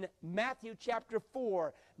in Matthew chapter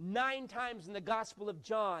 4, 9 times in the Gospel of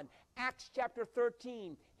John, Acts chapter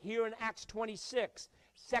 13, here in Acts 26,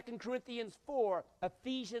 2 Corinthians 4,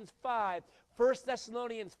 Ephesians 5, 1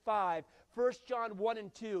 Thessalonians 5, 1 John 1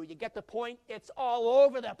 and 2. You get the point? It's all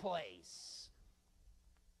over the place.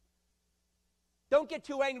 Don't get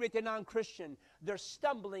too angry at the non-Christian. They're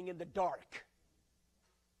stumbling in the dark.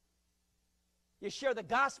 You share the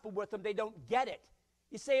gospel with them, they don't get it.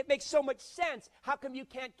 You say it makes so much sense. How come you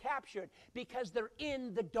can't capture it? Because they're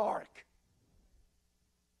in the dark.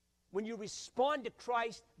 When you respond to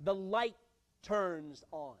Christ, the light turns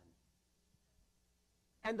on.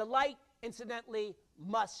 And the light, incidentally,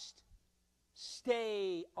 must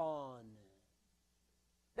stay on.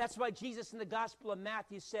 That's why Jesus in the Gospel of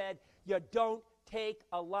Matthew said, you don't take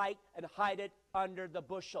a light and hide it under the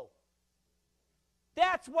bushel.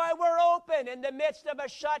 That's why we're open in the midst of a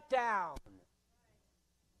shutdown.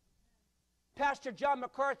 Pastor John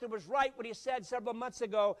MacArthur was right when he said several months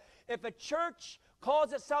ago, if a church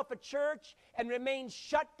calls itself a church and remains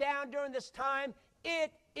shut down during this time,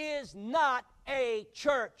 it is not a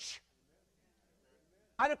church.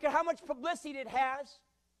 I don't care how much publicity it has.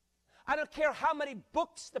 I don't care how many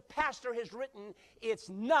books the pastor has written. It's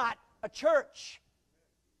not a church.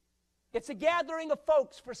 It's a gathering of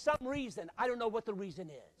folks for some reason. I don't know what the reason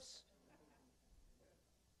is.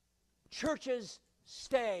 Churches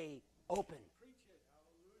stay open.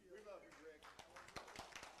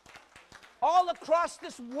 All across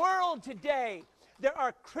this world today, there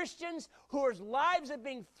are Christians whose lives are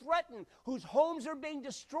being threatened, whose homes are being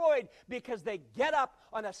destroyed because they get up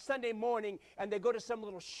on a Sunday morning and they go to some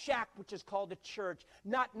little shack which is called a church,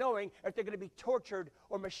 not knowing if they're going to be tortured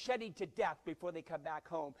or macheted to death before they come back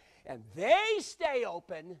home. And they stay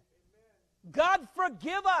open. God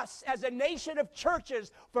forgive us as a nation of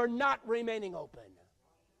churches for not remaining open.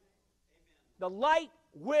 The light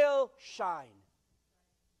will shine.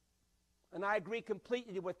 And I agree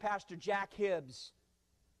completely with Pastor Jack Hibbs,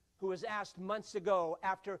 who was asked months ago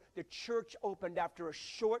after the church opened after a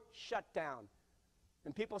short shutdown.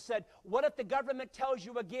 And people said, what if the government tells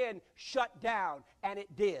you again, shut down? And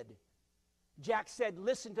it did. Jack said,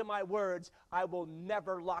 listen to my words, I will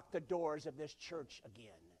never lock the doors of this church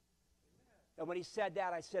again. And when he said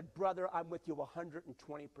that, I said, brother, I'm with you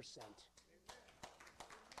 120%.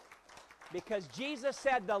 Because Jesus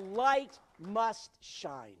said the light must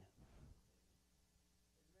shine.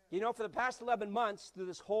 You know, for the past 11 months, through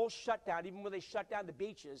this whole shutdown, even when they shut down the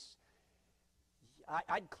beaches,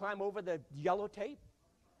 I'd climb over the yellow tape.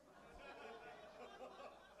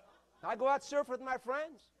 I'd go out surf with my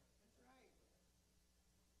friends.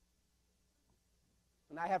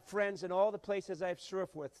 And I have friends in all the places I've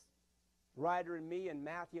surfed with, Ryder and me and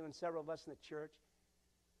Matthew and several of us in the church.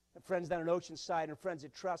 And friends down in Oceanside and friends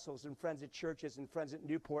at Trestles and friends at churches and friends at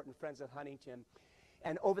Newport and friends at Huntington.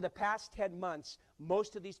 And over the past 10 months,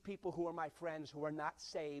 most of these people who are my friends who are not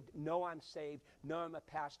saved know I'm saved, know I'm a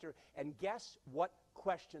pastor. And guess what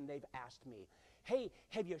question they've asked me? Hey,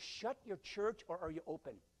 have you shut your church or are you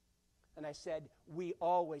open? And I said, we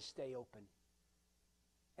always stay open.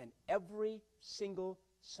 And every single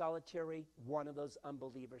solitary one of those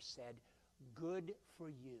unbelievers said, good for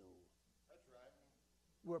you. That's right.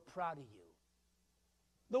 We're proud of you.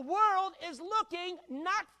 The world is looking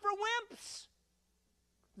not for wimps.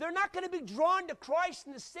 They're not going to be drawn to Christ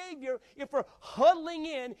and the Savior if we're huddling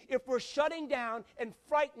in, if we're shutting down and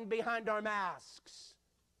frightened behind our masks.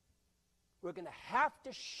 We're going to have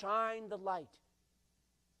to shine the light.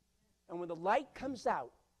 And when the light comes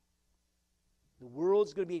out, the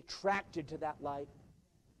world's going to be attracted to that light.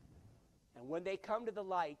 And when they come to the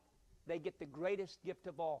light, they get the greatest gift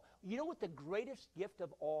of all. You know what the greatest gift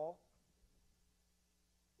of all?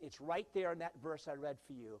 It's right there in that verse I read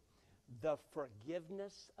for you. The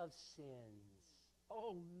forgiveness of sins.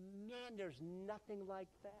 Oh man, there's nothing like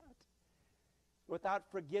that.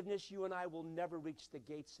 Without forgiveness, you and I will never reach the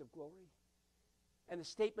gates of glory. And the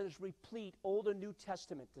statement is replete, Old and New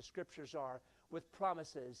Testament, the scriptures are, with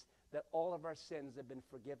promises that all of our sins have been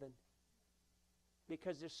forgiven.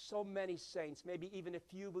 Because there's so many saints, maybe even a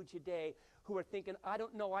few today, who are thinking, I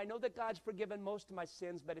don't know. I know that God's forgiven most of my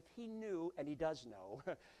sins, but if he knew, and he does know,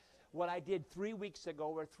 what I did 3 weeks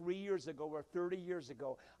ago or 3 years ago or 30 years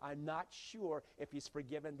ago, I'm not sure if he's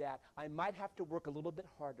forgiven that. I might have to work a little bit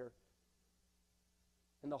harder.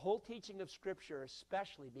 And the whole teaching of Scripture,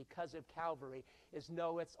 especially because of Calvary, is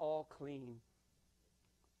no, it's all clean.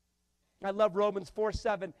 I love Romans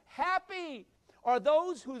 4:7. Happy are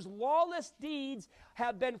those whose lawless deeds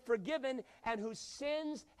have been forgiven and whose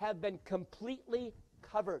sins have been completely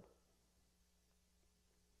covered.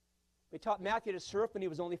 We taught Matthew to surf when he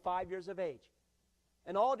was only 5 years of age.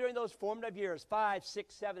 And all during those formative years, 5,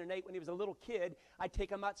 6, 7, and 8, when he was a little kid, I'd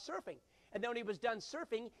take him out surfing. And then when he was done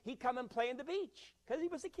surfing, he'd come and play on the beach because he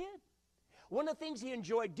was a kid. One of the things he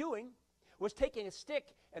enjoyed doing was taking a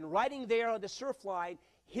stick and writing there on the surf line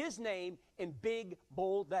his name in big,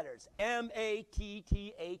 bold letters. M-A-T-T-H-E-W,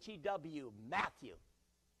 Matthew.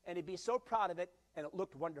 And he'd be so proud of it, and it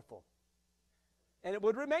looked wonderful. And it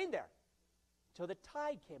would remain there until the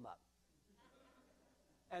tide came up.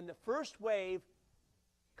 And the first wave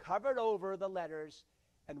covered over the letters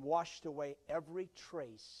and washed away every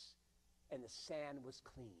trace, and the sand was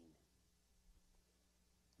clean.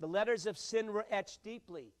 The letters of sin were etched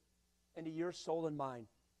deeply into your soul and mine.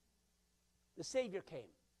 The Savior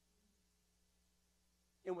came.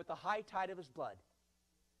 And with the high tide of his blood,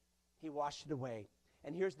 he washed it away.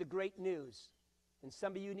 And here's the great news. And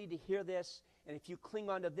some of you need to hear this. And if you cling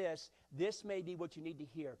on to this, this may be what you need to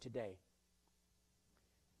hear today.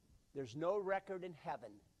 There's no record in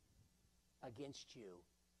heaven against you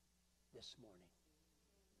this morning.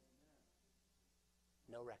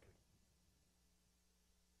 No record.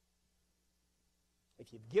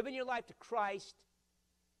 If you've given your life to Christ,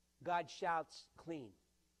 God shouts clean.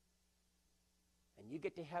 And you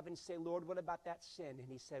get to heaven and say, Lord, what about that sin? And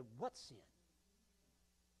he said, what sin?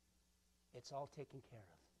 It's all taken care of.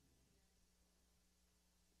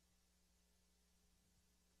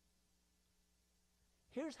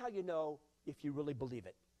 Here's how you know if you really believe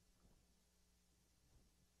it.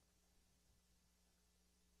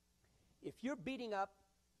 If you're beating up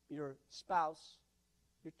your spouse,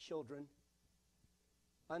 your children,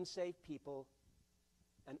 unsaved people,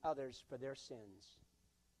 and others for their sins,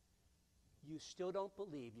 you still don't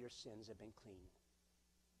believe your sins have been clean.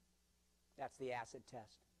 That's the acid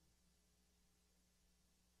test.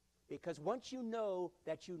 Because once you know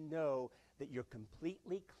that you're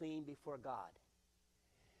completely clean before God,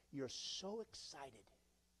 you're so excited.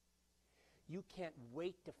 You can't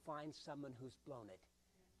wait to find someone who's blown it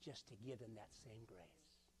just to give them that same grace.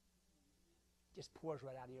 Just pours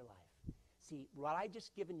right out of your life. See, what I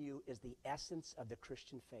just given you is the essence of the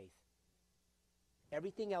Christian faith.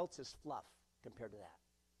 Everything else is fluff compared to that.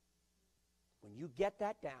 When you get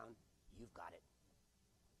that down, you've got it.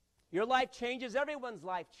 Your life changes, everyone's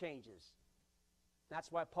life changes.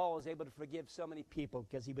 That's why Paul was able to forgive so many people,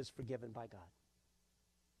 because he was forgiven by God.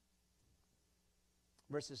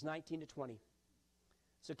 Verses 19 to 20.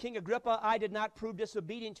 So King Agrippa, I did not prove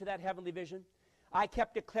disobedient to that heavenly vision. I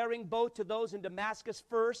kept declaring both to those in Damascus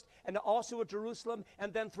first, and also at Jerusalem,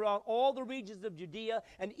 and then throughout all the regions of Judea,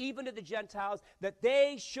 and even to the Gentiles, that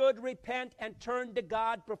they should repent and turn to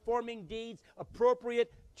God, performing deeds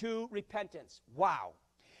appropriate to repentance. Wow.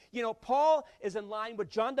 You know, Paul is in line with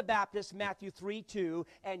John the Baptist, Matthew 3:2,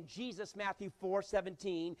 and Jesus, Matthew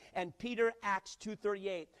 4:17, and Peter, Acts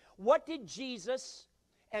 2:38. What did Jesus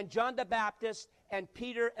and John the Baptist and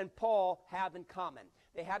Peter and Paul have in common?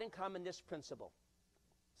 They had in common this principle.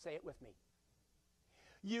 Say it with me.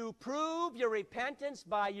 You prove your repentance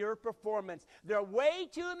by your performance. There are way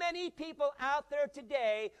too many people out there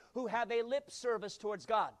today who have a lip service towards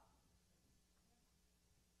God.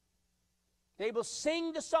 They will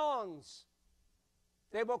sing the songs.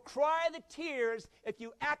 They will cry the tears if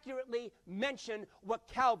you accurately mention what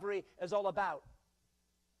Calvary is all about.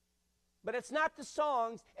 But it's not the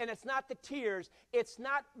songs and it's not the tears. It's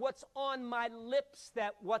not what's on my lips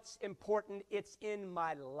that what's important. It's in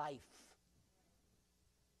my life.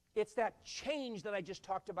 It's that change that I just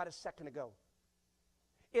talked about a second ago.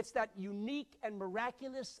 It's that unique and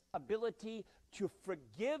miraculous ability to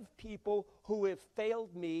forgive people who have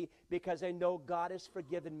failed me because I know God has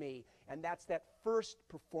forgiven me. And that's that first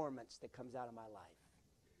performance that comes out of my life.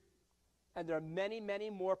 And there are many, many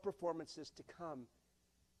more performances to come.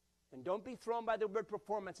 And don't be thrown by the word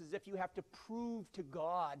performance as if you have to prove to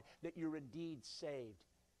God that you're indeed saved.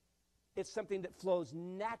 It's something that flows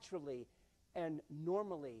naturally and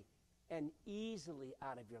normally and easily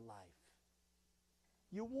out of your life.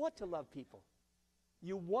 You want to love people.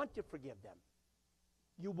 You want to forgive them.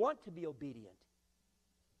 You want to be obedient.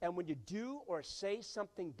 And when you do or say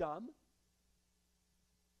something dumb,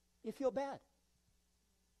 you feel bad.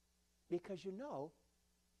 Because you know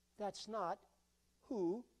that's not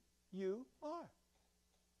who you are.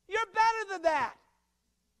 You're better than that.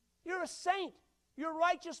 You're a saint. You're a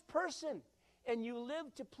righteous person. And you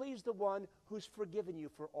live to please the one who's forgiven you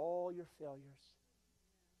for all your failures.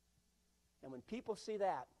 And when people see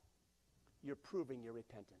that, you're proving your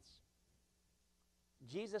repentance.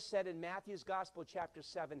 Jesus said in Matthew's Gospel, chapter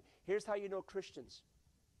 7, here's how you know Christians.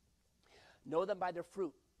 Know them by their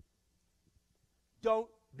fruit. Don't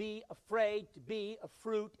be afraid to be a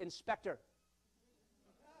fruit inspector.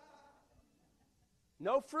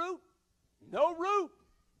 No fruit, no root,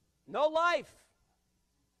 no life.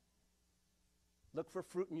 Look for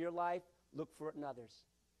fruit in your life. Look for it in others.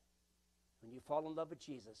 When you fall in love with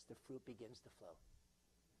Jesus, the fruit begins to flow.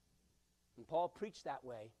 And Paul preached that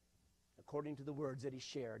way, according to the words that he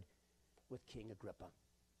shared with King Agrippa.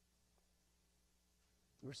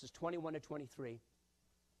 Verses 21 to 23.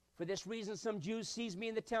 For this reason, some Jews seized me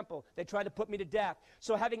in the temple. They tried to put me to death.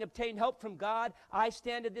 So having obtained help from God, I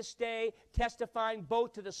stand to this day, testifying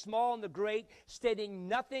both to the small and the great, stating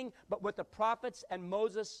nothing but what the prophets and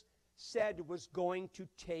Moses said was going to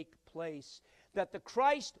take place. That the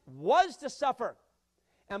Christ was to suffer,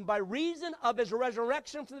 and by reason of his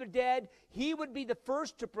resurrection from the dead, he would be the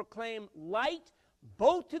first to proclaim light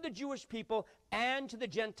both to the Jewish people and to the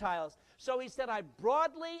Gentiles. So he said, I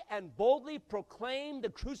broadly and boldly proclaim the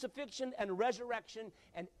crucifixion and resurrection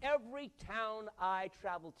in every town I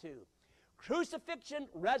travel to. Crucifixion,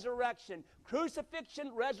 resurrection,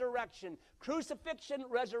 crucifixion, resurrection, crucifixion,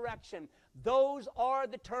 resurrection. Those are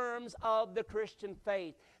the terms of the Christian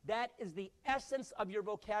faith. That is the essence of your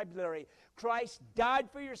vocabulary. Christ died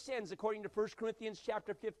for your sins, according to 1 Corinthians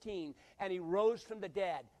chapter 15, and he rose from the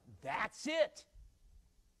dead. That's it.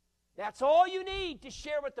 That's all you need to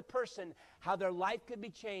share with the person how their life could be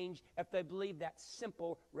changed if they believe that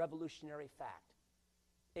simple revolutionary fact.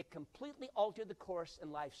 It completely altered the course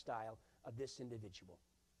and lifestyle of this individual.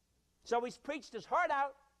 So he's preached his heart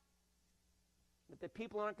out, but the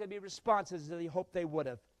people aren't going to be responsive as he hoped they would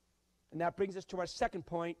have. And that brings us to our second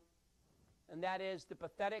point, and that is the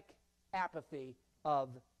pathetic apathy of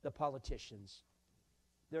the politicians.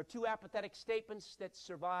 There are two apathetic statements that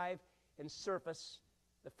survive and surface.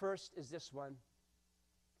 The first is this one.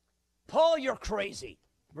 Paul, you're crazy.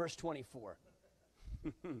 Verse 24.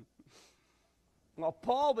 While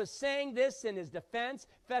Paul was saying this in his defense,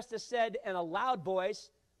 Festus said in a loud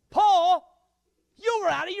voice, Paul, you were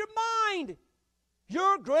out of your mind.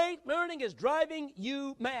 Your great learning is driving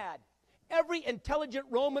you mad. Every intelligent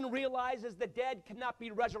Roman realizes the dead cannot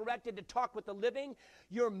be resurrected to talk with the living.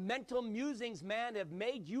 Your mental musings, man, have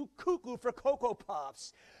made you cuckoo for Cocoa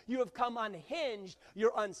Puffs. You have come unhinged.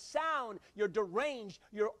 You're unsound. You're deranged.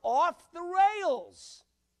 You're off the rails.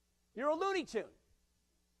 You're a Looney Tune.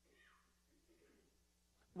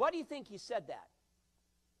 Why do you think he said that?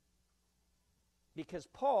 Because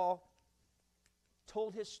Paul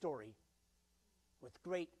told his story with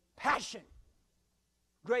great passion,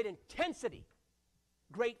 great intensity,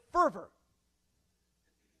 great fervor.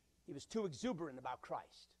 He was too exuberant about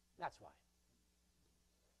Christ. That's why.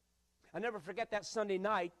 I'll never forget that Sunday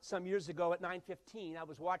night some years ago at 9:15. I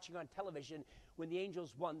was watching on television when the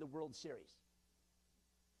Angels won the World Series.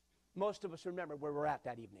 Most of us remember where we're at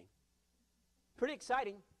that evening. Pretty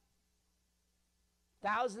exciting.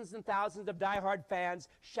 Thousands and thousands of diehard fans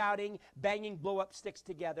shouting, banging blow-up sticks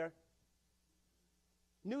together.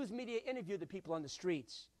 News media interviewed the people on the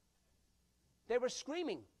streets. They were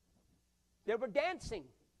screaming. They were dancing.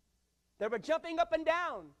 They were jumping up and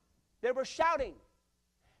down. They were shouting.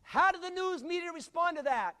 How did the news media respond to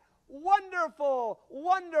that? Wonderful,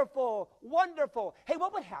 wonderful, wonderful. Hey,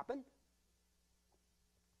 what would happen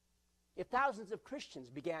if thousands of Christians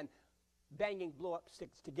began banging blow-up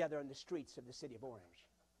sticks together in the streets of the city of Orange?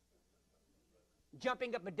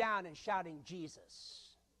 jumping up and down and shouting Jesus.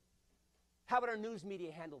 How would our news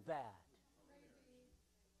media handle that?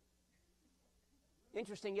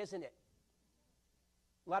 Interesting, isn't it?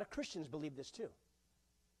 A lot of Christians believe this too.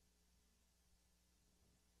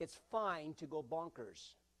 It's fine to go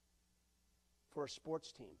bonkers for a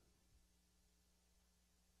sports team,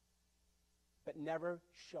 but never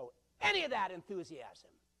show any of that enthusiasm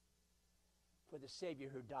for the Savior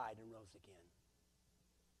who died and rose again.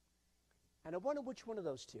 And I wonder which one of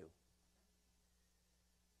those two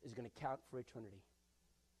is going to count for eternity.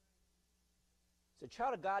 So,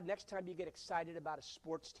 child of God, next time you get excited about a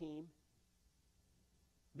sports team,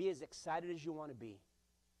 be as excited as you want to be.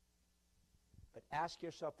 But ask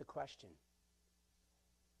yourself the question,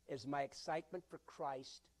 is my excitement for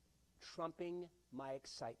Christ trumping my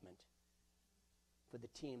excitement for the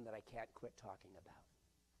team that I can't quit talking about?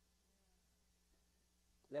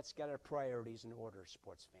 Let's get our priorities in order,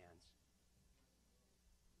 sports fans.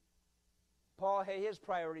 Paul had his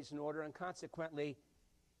priorities in order, and consequently,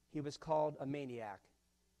 he was called a maniac,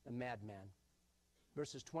 a madman.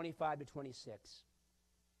 Verses 25 to 26.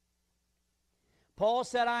 Paul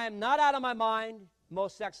said, I am not out of my mind,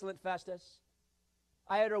 most excellent Festus.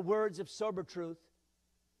 I utter words of sober truth.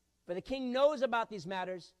 For the king knows about these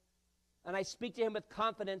matters, and I speak to him with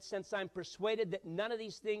confidence, since I'm persuaded that none of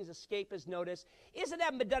these things escape his notice. Isn't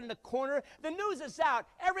that been done in a corner? The news is out.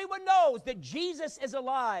 Everyone knows that Jesus is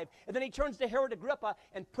alive. And then he turns to Herod Agrippa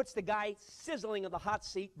and puts the guy sizzling in the hot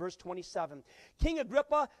seat. Verse 27. King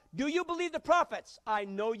Agrippa, do you believe the prophets? I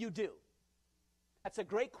know you do. That's a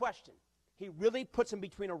great question. He really puts him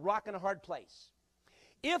between a rock and a hard place.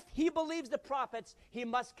 If he believes the prophets, he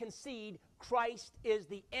must concede Christ is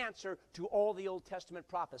the answer to all the Old Testament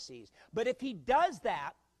prophecies. But if he does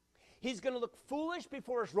that, he's going to look foolish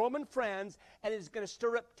before his Roman friends, and is going to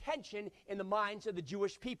stir up tension in the minds of the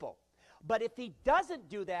Jewish people. But if he doesn't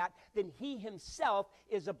do that, then he himself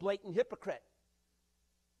is a blatant hypocrite.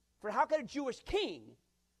 For how could a Jewish king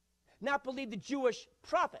not believe the Jewish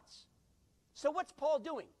prophets? So what's Paul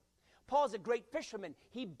doing? Paul's a great fisherman.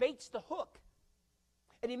 He baits the hook,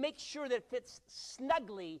 and he makes sure that it fits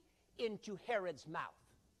snugly into Herod's mouth.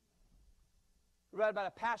 We read about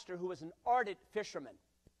a pastor who was an ardent fisherman,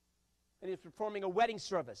 and he was performing a wedding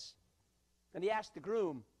service. And he asked the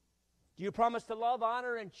groom, do you promise to love,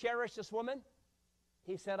 honor, and cherish this woman?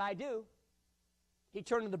 He said, I do. He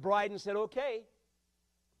turned to the bride and said, okay,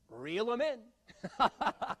 reel him in.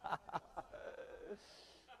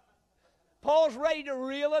 Paul's ready to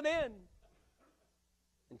reel him in.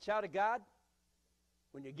 And child of God,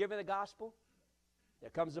 when you're giving the gospel, there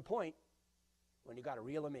comes a point when you got to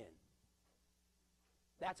reel them in.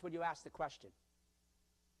 That's when you ask the question,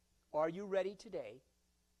 are you ready today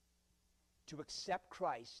to accept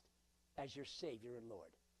Christ as your Savior and Lord?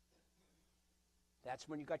 That's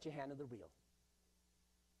when you got your hand on the reel.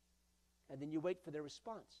 And then you wait for their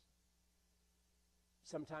response.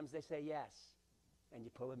 Sometimes they say yes, and you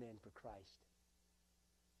pull them in for Christ.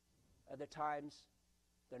 Other times,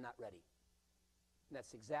 they're not ready. And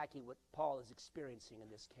that's exactly what Paul is experiencing in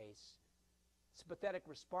this case. It's pathetic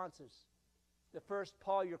responses. The first,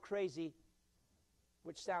 Paul, you're crazy,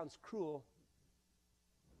 which sounds cruel.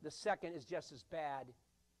 The second is just as bad,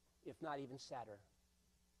 if not even sadder.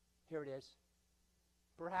 Here it is.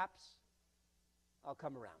 Perhaps I'll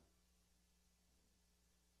come around.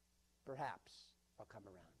 Perhaps I'll come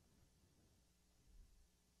around.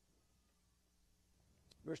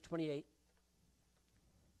 Verse 28.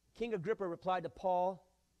 King Agrippa replied to Paul,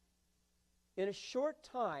 in a short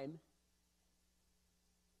time,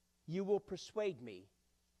 you will persuade me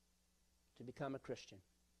to become a Christian.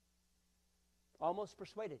 Almost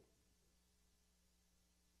persuaded.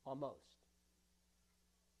 Almost.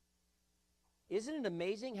 Isn't it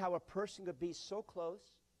amazing how a person could be so close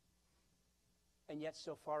and yet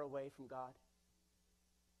so far away from God?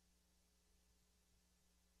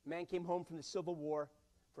 A man came home from the Civil War.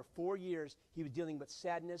 For 4 years, he was dealing with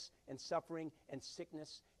sadness and suffering and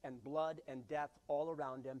sickness and blood and death all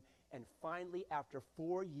around him. And finally, after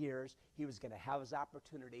 4 years, he was going to have his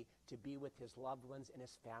opportunity to be with his loved ones and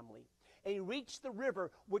his family. And he reached the river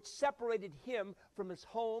which separated him from his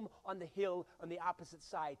home on the hill on the opposite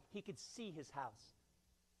side. He could see his house.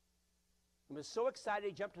 He was so excited,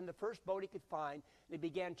 he jumped in the first boat he could find, and he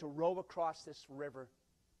began to row across this river.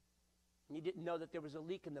 And he didn't know that there was a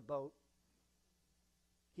leak in the boat.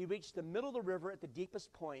 He reached the middle of the river at the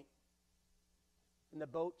deepest point, and the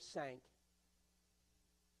boat sank,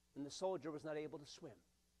 and the soldier was not able to swim.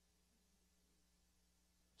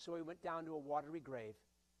 So he went down to a watery grave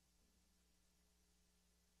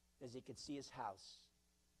as he could see his house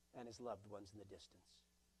and his loved ones in the distance.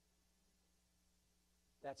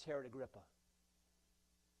 That's Herod Agrippa.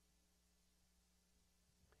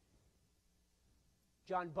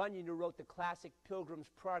 John Bunyan, who wrote the classic Pilgrim's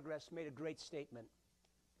Progress, made a great statement.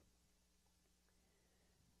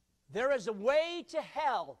 There is a way to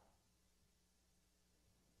hell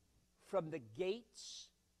from the gates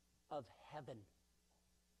of heaven.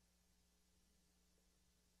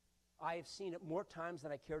 I have seen it more times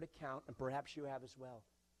than I care to count, and perhaps you have as well.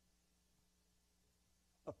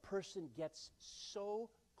 A person gets so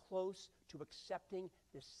close to accepting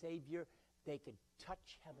the Savior, they could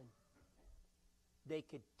touch heaven. They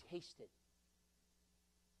could taste it.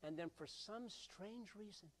 And then for some strange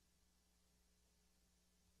reason,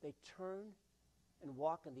 they turn and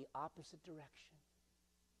walk in the opposite direction.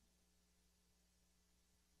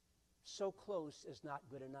 So close is not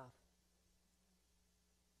good enough.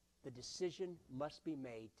 The decision must be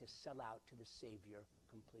made to sell out to the Savior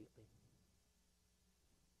completely.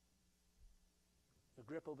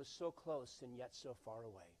 Agrippa was so close and yet so far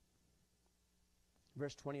away.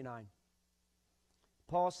 Verse 29.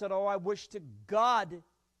 Paul said, "Oh, I wish to God,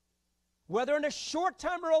 whether in a short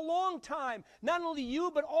time or a long time, not only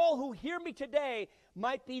you, but all who hear me today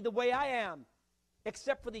might be the way I am,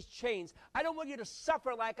 except for these chains. I don't want you to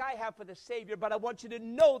suffer like I have for the Savior, but I want you to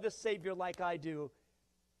know the Savior like I do."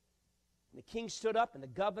 And the king stood up, and the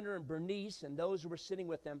governor and Bernice and those who were sitting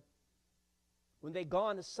with them. When they'd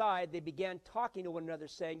gone aside, they began talking to one another,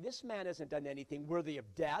 saying, "This man hasn't done anything worthy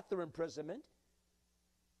of death or imprisonment."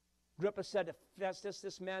 Agrippa said to Festus,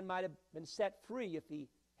 "This man might have been set free if he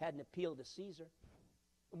hadn't appealed to Caesar."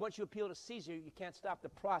 And once you appeal to Caesar, you can't stop the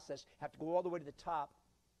process. You have to go all the way to the top.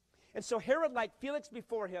 And so Herod, like Felix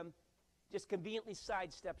before him, just conveniently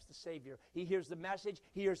sidesteps the Savior. He hears the message.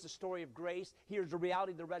 He hears the story of grace. He hears the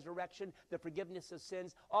reality of the resurrection, the forgiveness of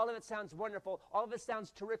sins. All of it sounds wonderful. All of it sounds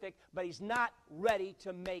terrific, but he's not ready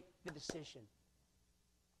to make the decision.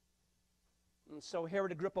 And so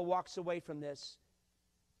Herod Agrippa walks away from this,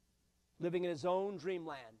 living in his own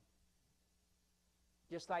dreamland,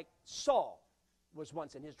 just like Saul was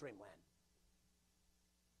once in his dreamland,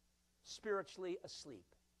 spiritually asleep.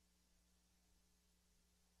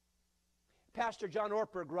 Pastor John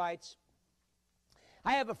Ortberg writes,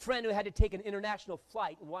 "I have a friend who had to take an international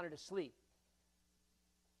flight and wanted to sleep."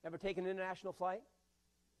 Ever taken an international flight?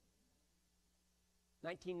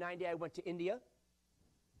 1990, I went to India.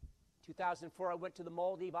 2004, I went to the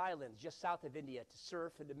Maldives Islands, just south of India, to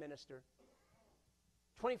surf and to minister.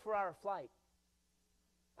 24-hour flight.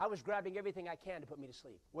 I was grabbing everything I can to put me to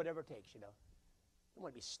sleep, whatever it takes, you know. I don't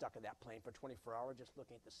want to be stuck in that plane for 24 hours just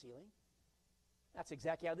looking at the ceiling. That's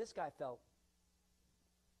exactly how this guy felt.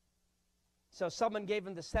 So someone gave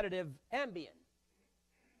him the sedative Ambien.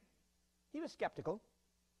 He was skeptical.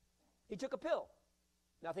 He took a pill.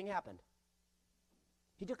 Nothing happened.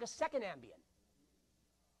 He took a second Ambien.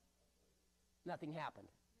 Nothing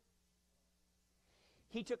happened.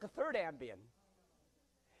 He took a third Ambien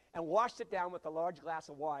and washed it down with a large glass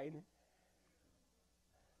of wine.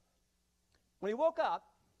 When he woke up,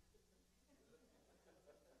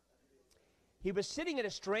 he was sitting in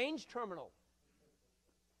a strange terminal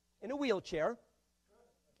in a wheelchair,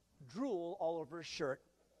 drool all over his shirt.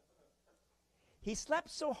 He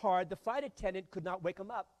slept so hard the flight attendant could not wake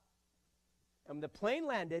him up. And when the plane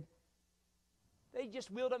landed, they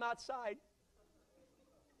just wheeled him outside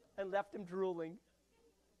and left him drooling.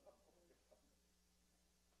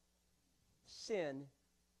 Sin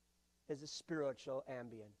is a spiritual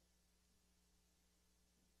Ambien.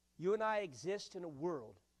 You and I exist in a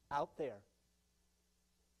world out there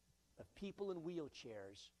of people in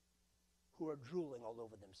wheelchairs who are drooling all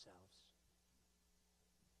over themselves,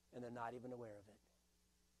 and they're not even aware of it.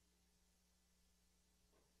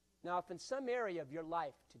 Now, if in some area of your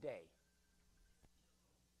life today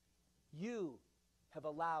you have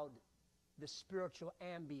allowed the spiritual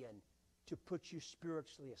Ambien to put you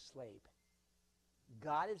spiritually asleep,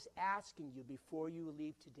 God is asking you before you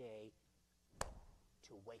leave today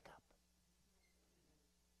to wake up.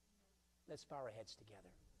 Let's bow our heads together.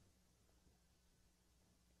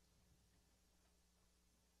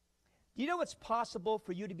 Do you know it's possible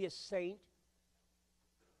for you to be a saint,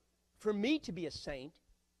 for me to be a saint,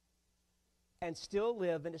 and still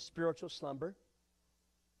live in a spiritual slumber?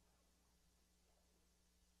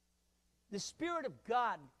 The Spirit of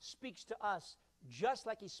God speaks to us just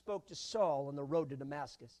like he spoke to Saul on the road to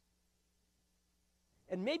Damascus.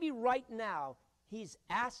 And maybe right now, he's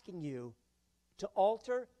asking you to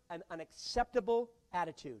alter an unacceptable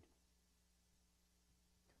attitude,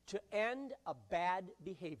 to end a bad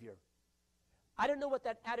behavior. I don't know what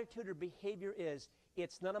that attitude or behavior is.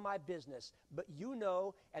 It's none of my business. But you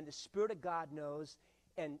know, and the Spirit of God knows,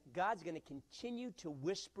 And God's going to continue to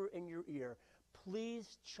whisper in your ear,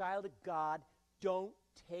 please, child of God, don't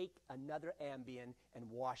take another Ambien and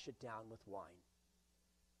wash it down with wine.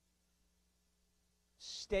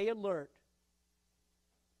 Stay alert.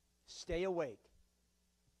 Stay awake.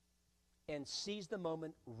 And seize the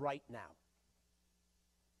moment right now.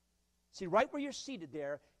 See, right where you're seated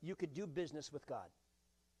there, you could do business with God.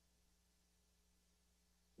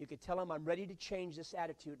 You could tell him, I'm ready to change this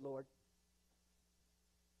attitude, Lord.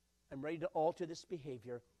 I'm ready to alter this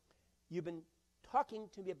behavior. You've been talking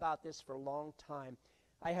to me about this for a long time.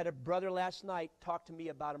 I had a brother last night talk to me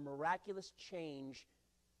about a miraculous change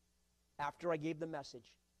after I gave the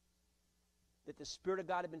message that the Spirit of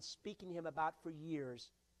God had been speaking to him about for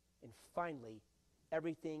years, and finally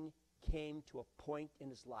everything came to a point in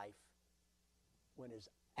his life when his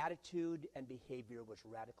attitude and behavior was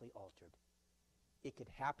radically altered. It could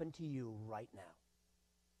happen to you right now.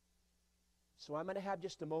 So I'm going to have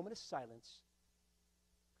just a moment of silence.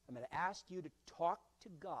 I'm going to ask you to talk to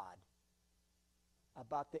God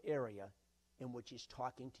about the area in which he's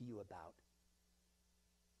talking to you about.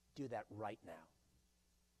 Do that right now.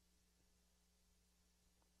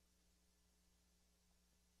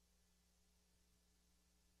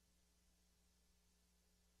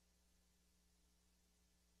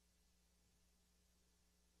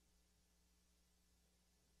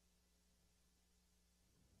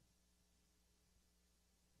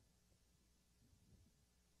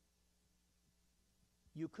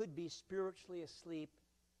 You could be spiritually asleep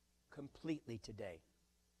completely today.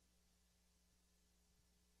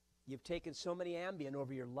 You've taken so many Ambien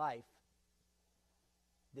over your life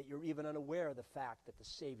that you're even unaware of the fact that the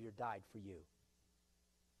Savior died for you.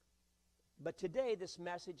 But today, this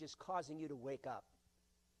message is causing you to wake up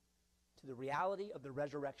to the reality of the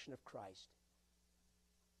resurrection of Christ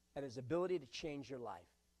and his ability to change your life.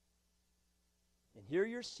 And here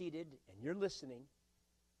you're seated and you're listening,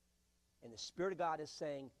 and the Spirit of God is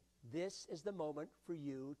saying, this is the moment for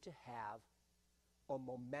you to have a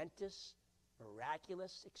momentous,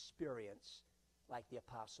 miraculous experience like the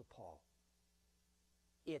Apostle Paul.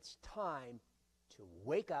 It's time to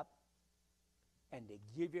wake up and to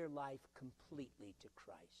give your life completely to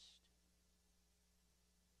Christ.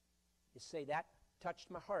 You say, that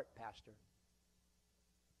touched my heart, Pastor.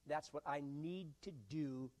 That's what I need to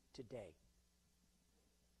do today.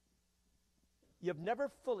 You've never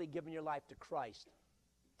fully given your life to Christ.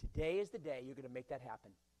 Today is the day you're going to make that happen.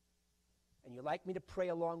 And you'd like me to pray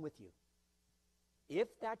along with you. If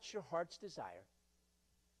that's your heart's desire,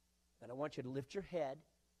 then I want you to lift your head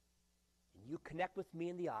and you connect with me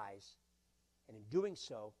in the eyes. And in doing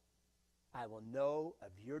so, I will know of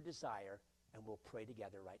your desire and we'll pray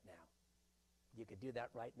together right now. You could do that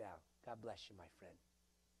right now. God bless you, my friend.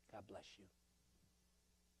 God bless you.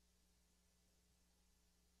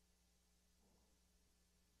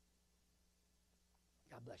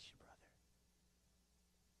 God bless you, brother.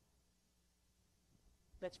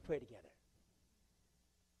 Let's pray together.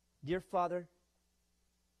 Dear Father,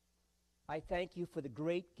 I thank you for the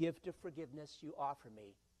great gift of forgiveness you offer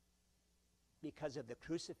me because of the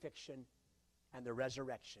crucifixion and the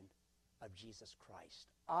resurrection of Jesus Christ.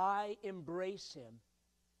 I embrace him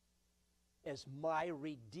as my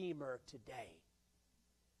Redeemer today.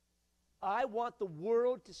 I want the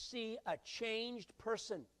world to see a changed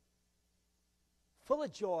person, full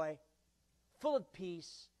of joy, full of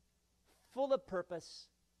peace, full of purpose,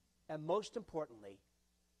 and most importantly,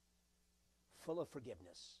 full of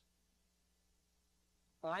forgiveness.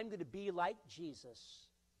 I'm going to be like Jesus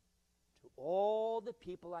to all the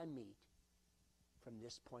people I meet from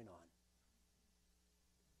this point on.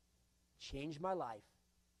 Change my life.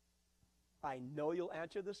 I know you'll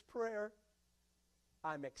answer this prayer.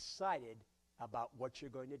 I'm excited about what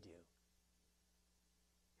you're going to do.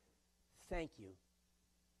 Thank you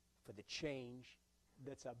for the change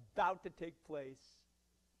that's about to take place.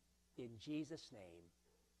 In Jesus' name,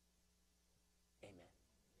 amen.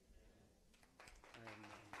 Amen.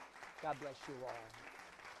 God bless you all.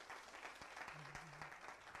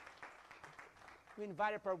 We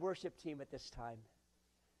invite up our worship team at this time.